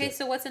 You can Okay, check.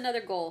 so what's another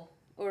goal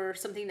or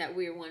something that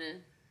we want to...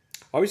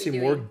 Obviously,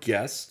 doing? more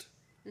guests.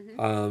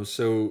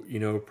 So,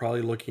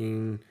 probably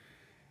looking,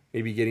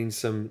 maybe getting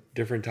some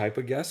different type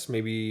of guests.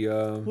 Maybe.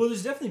 Well,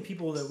 there's definitely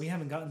people that we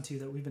haven't gotten to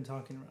that we've been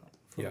talking about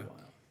for a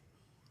while.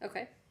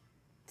 Okay.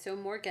 So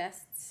more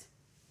guests,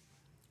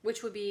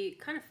 which would be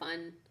kind of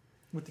fun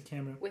With the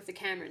camera. with the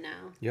camera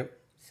now. Yep.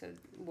 So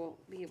we'll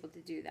be able to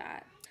do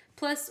that.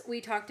 Plus, we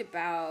talked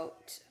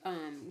about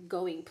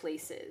going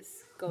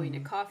places, going to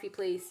coffee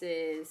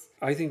places.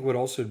 I think what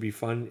also would be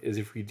fun is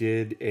if we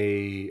did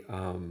a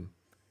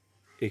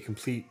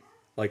complete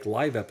like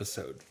live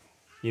episode.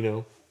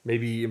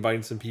 Maybe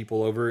inviting some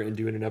people over and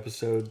doing an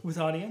episode With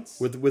audience?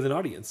 with an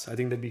audience. I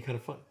think that'd be kind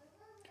of fun.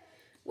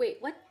 Wait,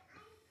 what?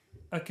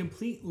 A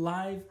complete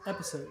live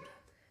episode.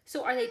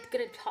 So are they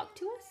going to talk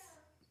to us?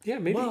 Yeah,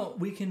 maybe. Well,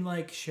 we can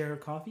like share a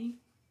coffee,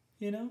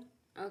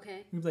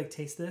 Okay. We'd like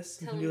taste this.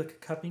 We Tell can do them. like a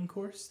cupping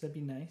course. That'd be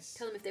nice.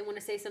 Tell them if they want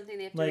to say something,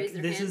 they have to raise Like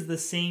their this hand. is the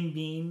same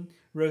bean,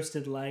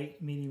 roasted light,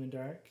 medium, and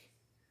dark.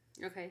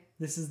 Okay.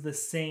 This is the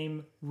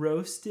same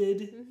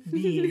roasted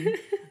bean,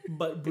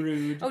 but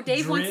brewed. Oh,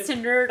 Dave wants to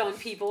nerd on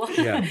people.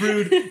 Yeah.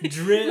 brewed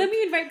drip. Let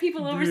me invite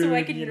people over so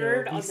I can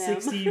nerd on them.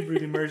 B60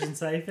 brewed immersion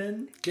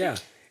siphon. Yeah.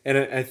 And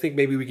I think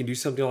maybe we can do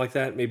something like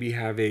that. Maybe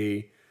have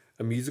a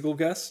musical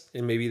guest,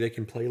 and maybe they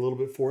can play a little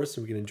bit for us,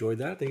 and we can enjoy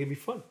that. I think it'd be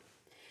fun.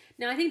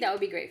 No, I think that would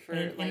be great for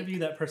And interview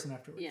that person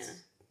afterwards. yeah,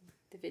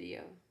 the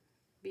video,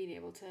 being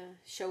able to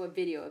show a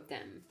video of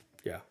them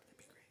Yeah.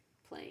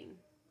 playing.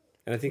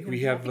 And I think We're we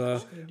gonna have do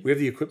that. we have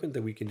the equipment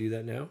that we can do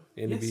that now,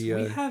 and Yes, it'd be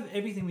we have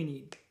everything we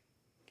need.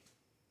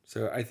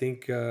 so I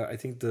think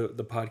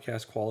the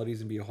podcast quality is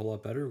gonna be a whole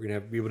lot better. We're gonna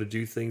be able to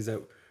do things that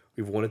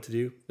we've wanted to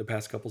do the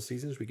past couple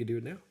seasons. We could do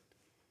it now.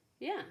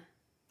 Yeah.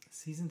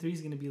 Season 3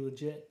 is going to be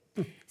legit.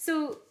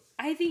 So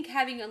I think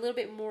having a little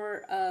bit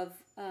more of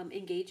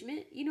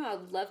engagement, I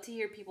would love to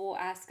hear people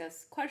ask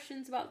us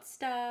questions about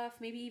stuff,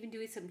 maybe even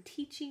doing some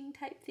teaching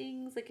type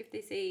things. Like if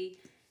they say,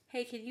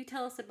 hey, can you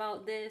tell us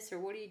about this or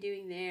what are you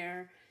doing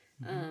there?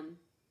 And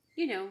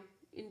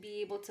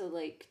be able to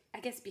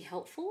be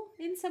helpful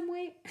in some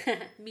way.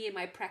 Me and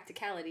my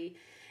practicality,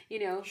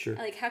 Sure.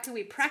 like how can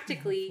we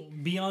practically,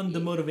 Beyond the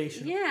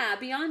motivation. yeah,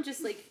 beyond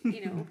just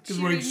Because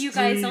we're cheering you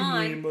guys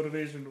extremely on.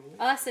 motivational.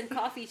 Us and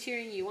coffee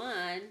cheering you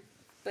on,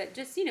 but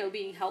just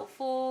being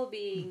helpful,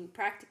 being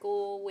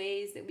practical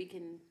ways that we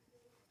can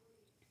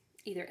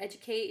either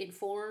educate,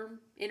 inform,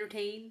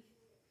 entertain.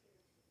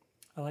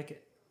 I like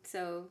it.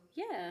 So,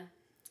 yeah.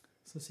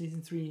 So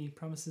season 3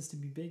 promises to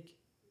be big.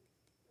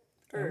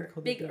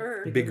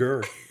 Bigger.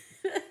 Bigger.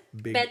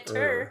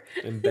 Better.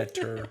 And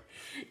better.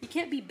 You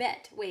can't be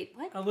bet. Wait,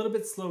 what? A little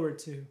bit slower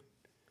too.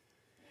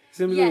 It's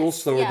going to be a little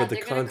slower, yeah, but the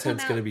they're gonna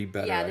content's come going to out- be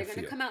better, Yeah, I they're going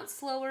feel. to come out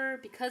slower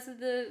because of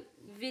the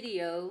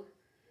video.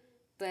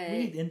 But We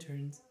need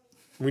interns.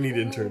 We need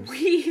interns.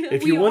 If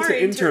If you want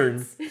to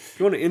intern, if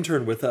you want to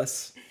intern with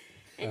us,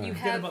 and you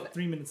We've got have about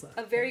 3 minutes left.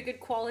 a very good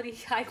quality,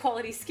 high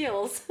quality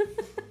skills.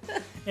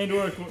 And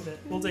or equipment.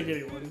 We'll take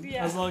anyone.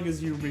 Yeah. As long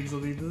as you bring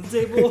something to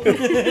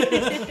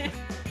the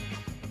table.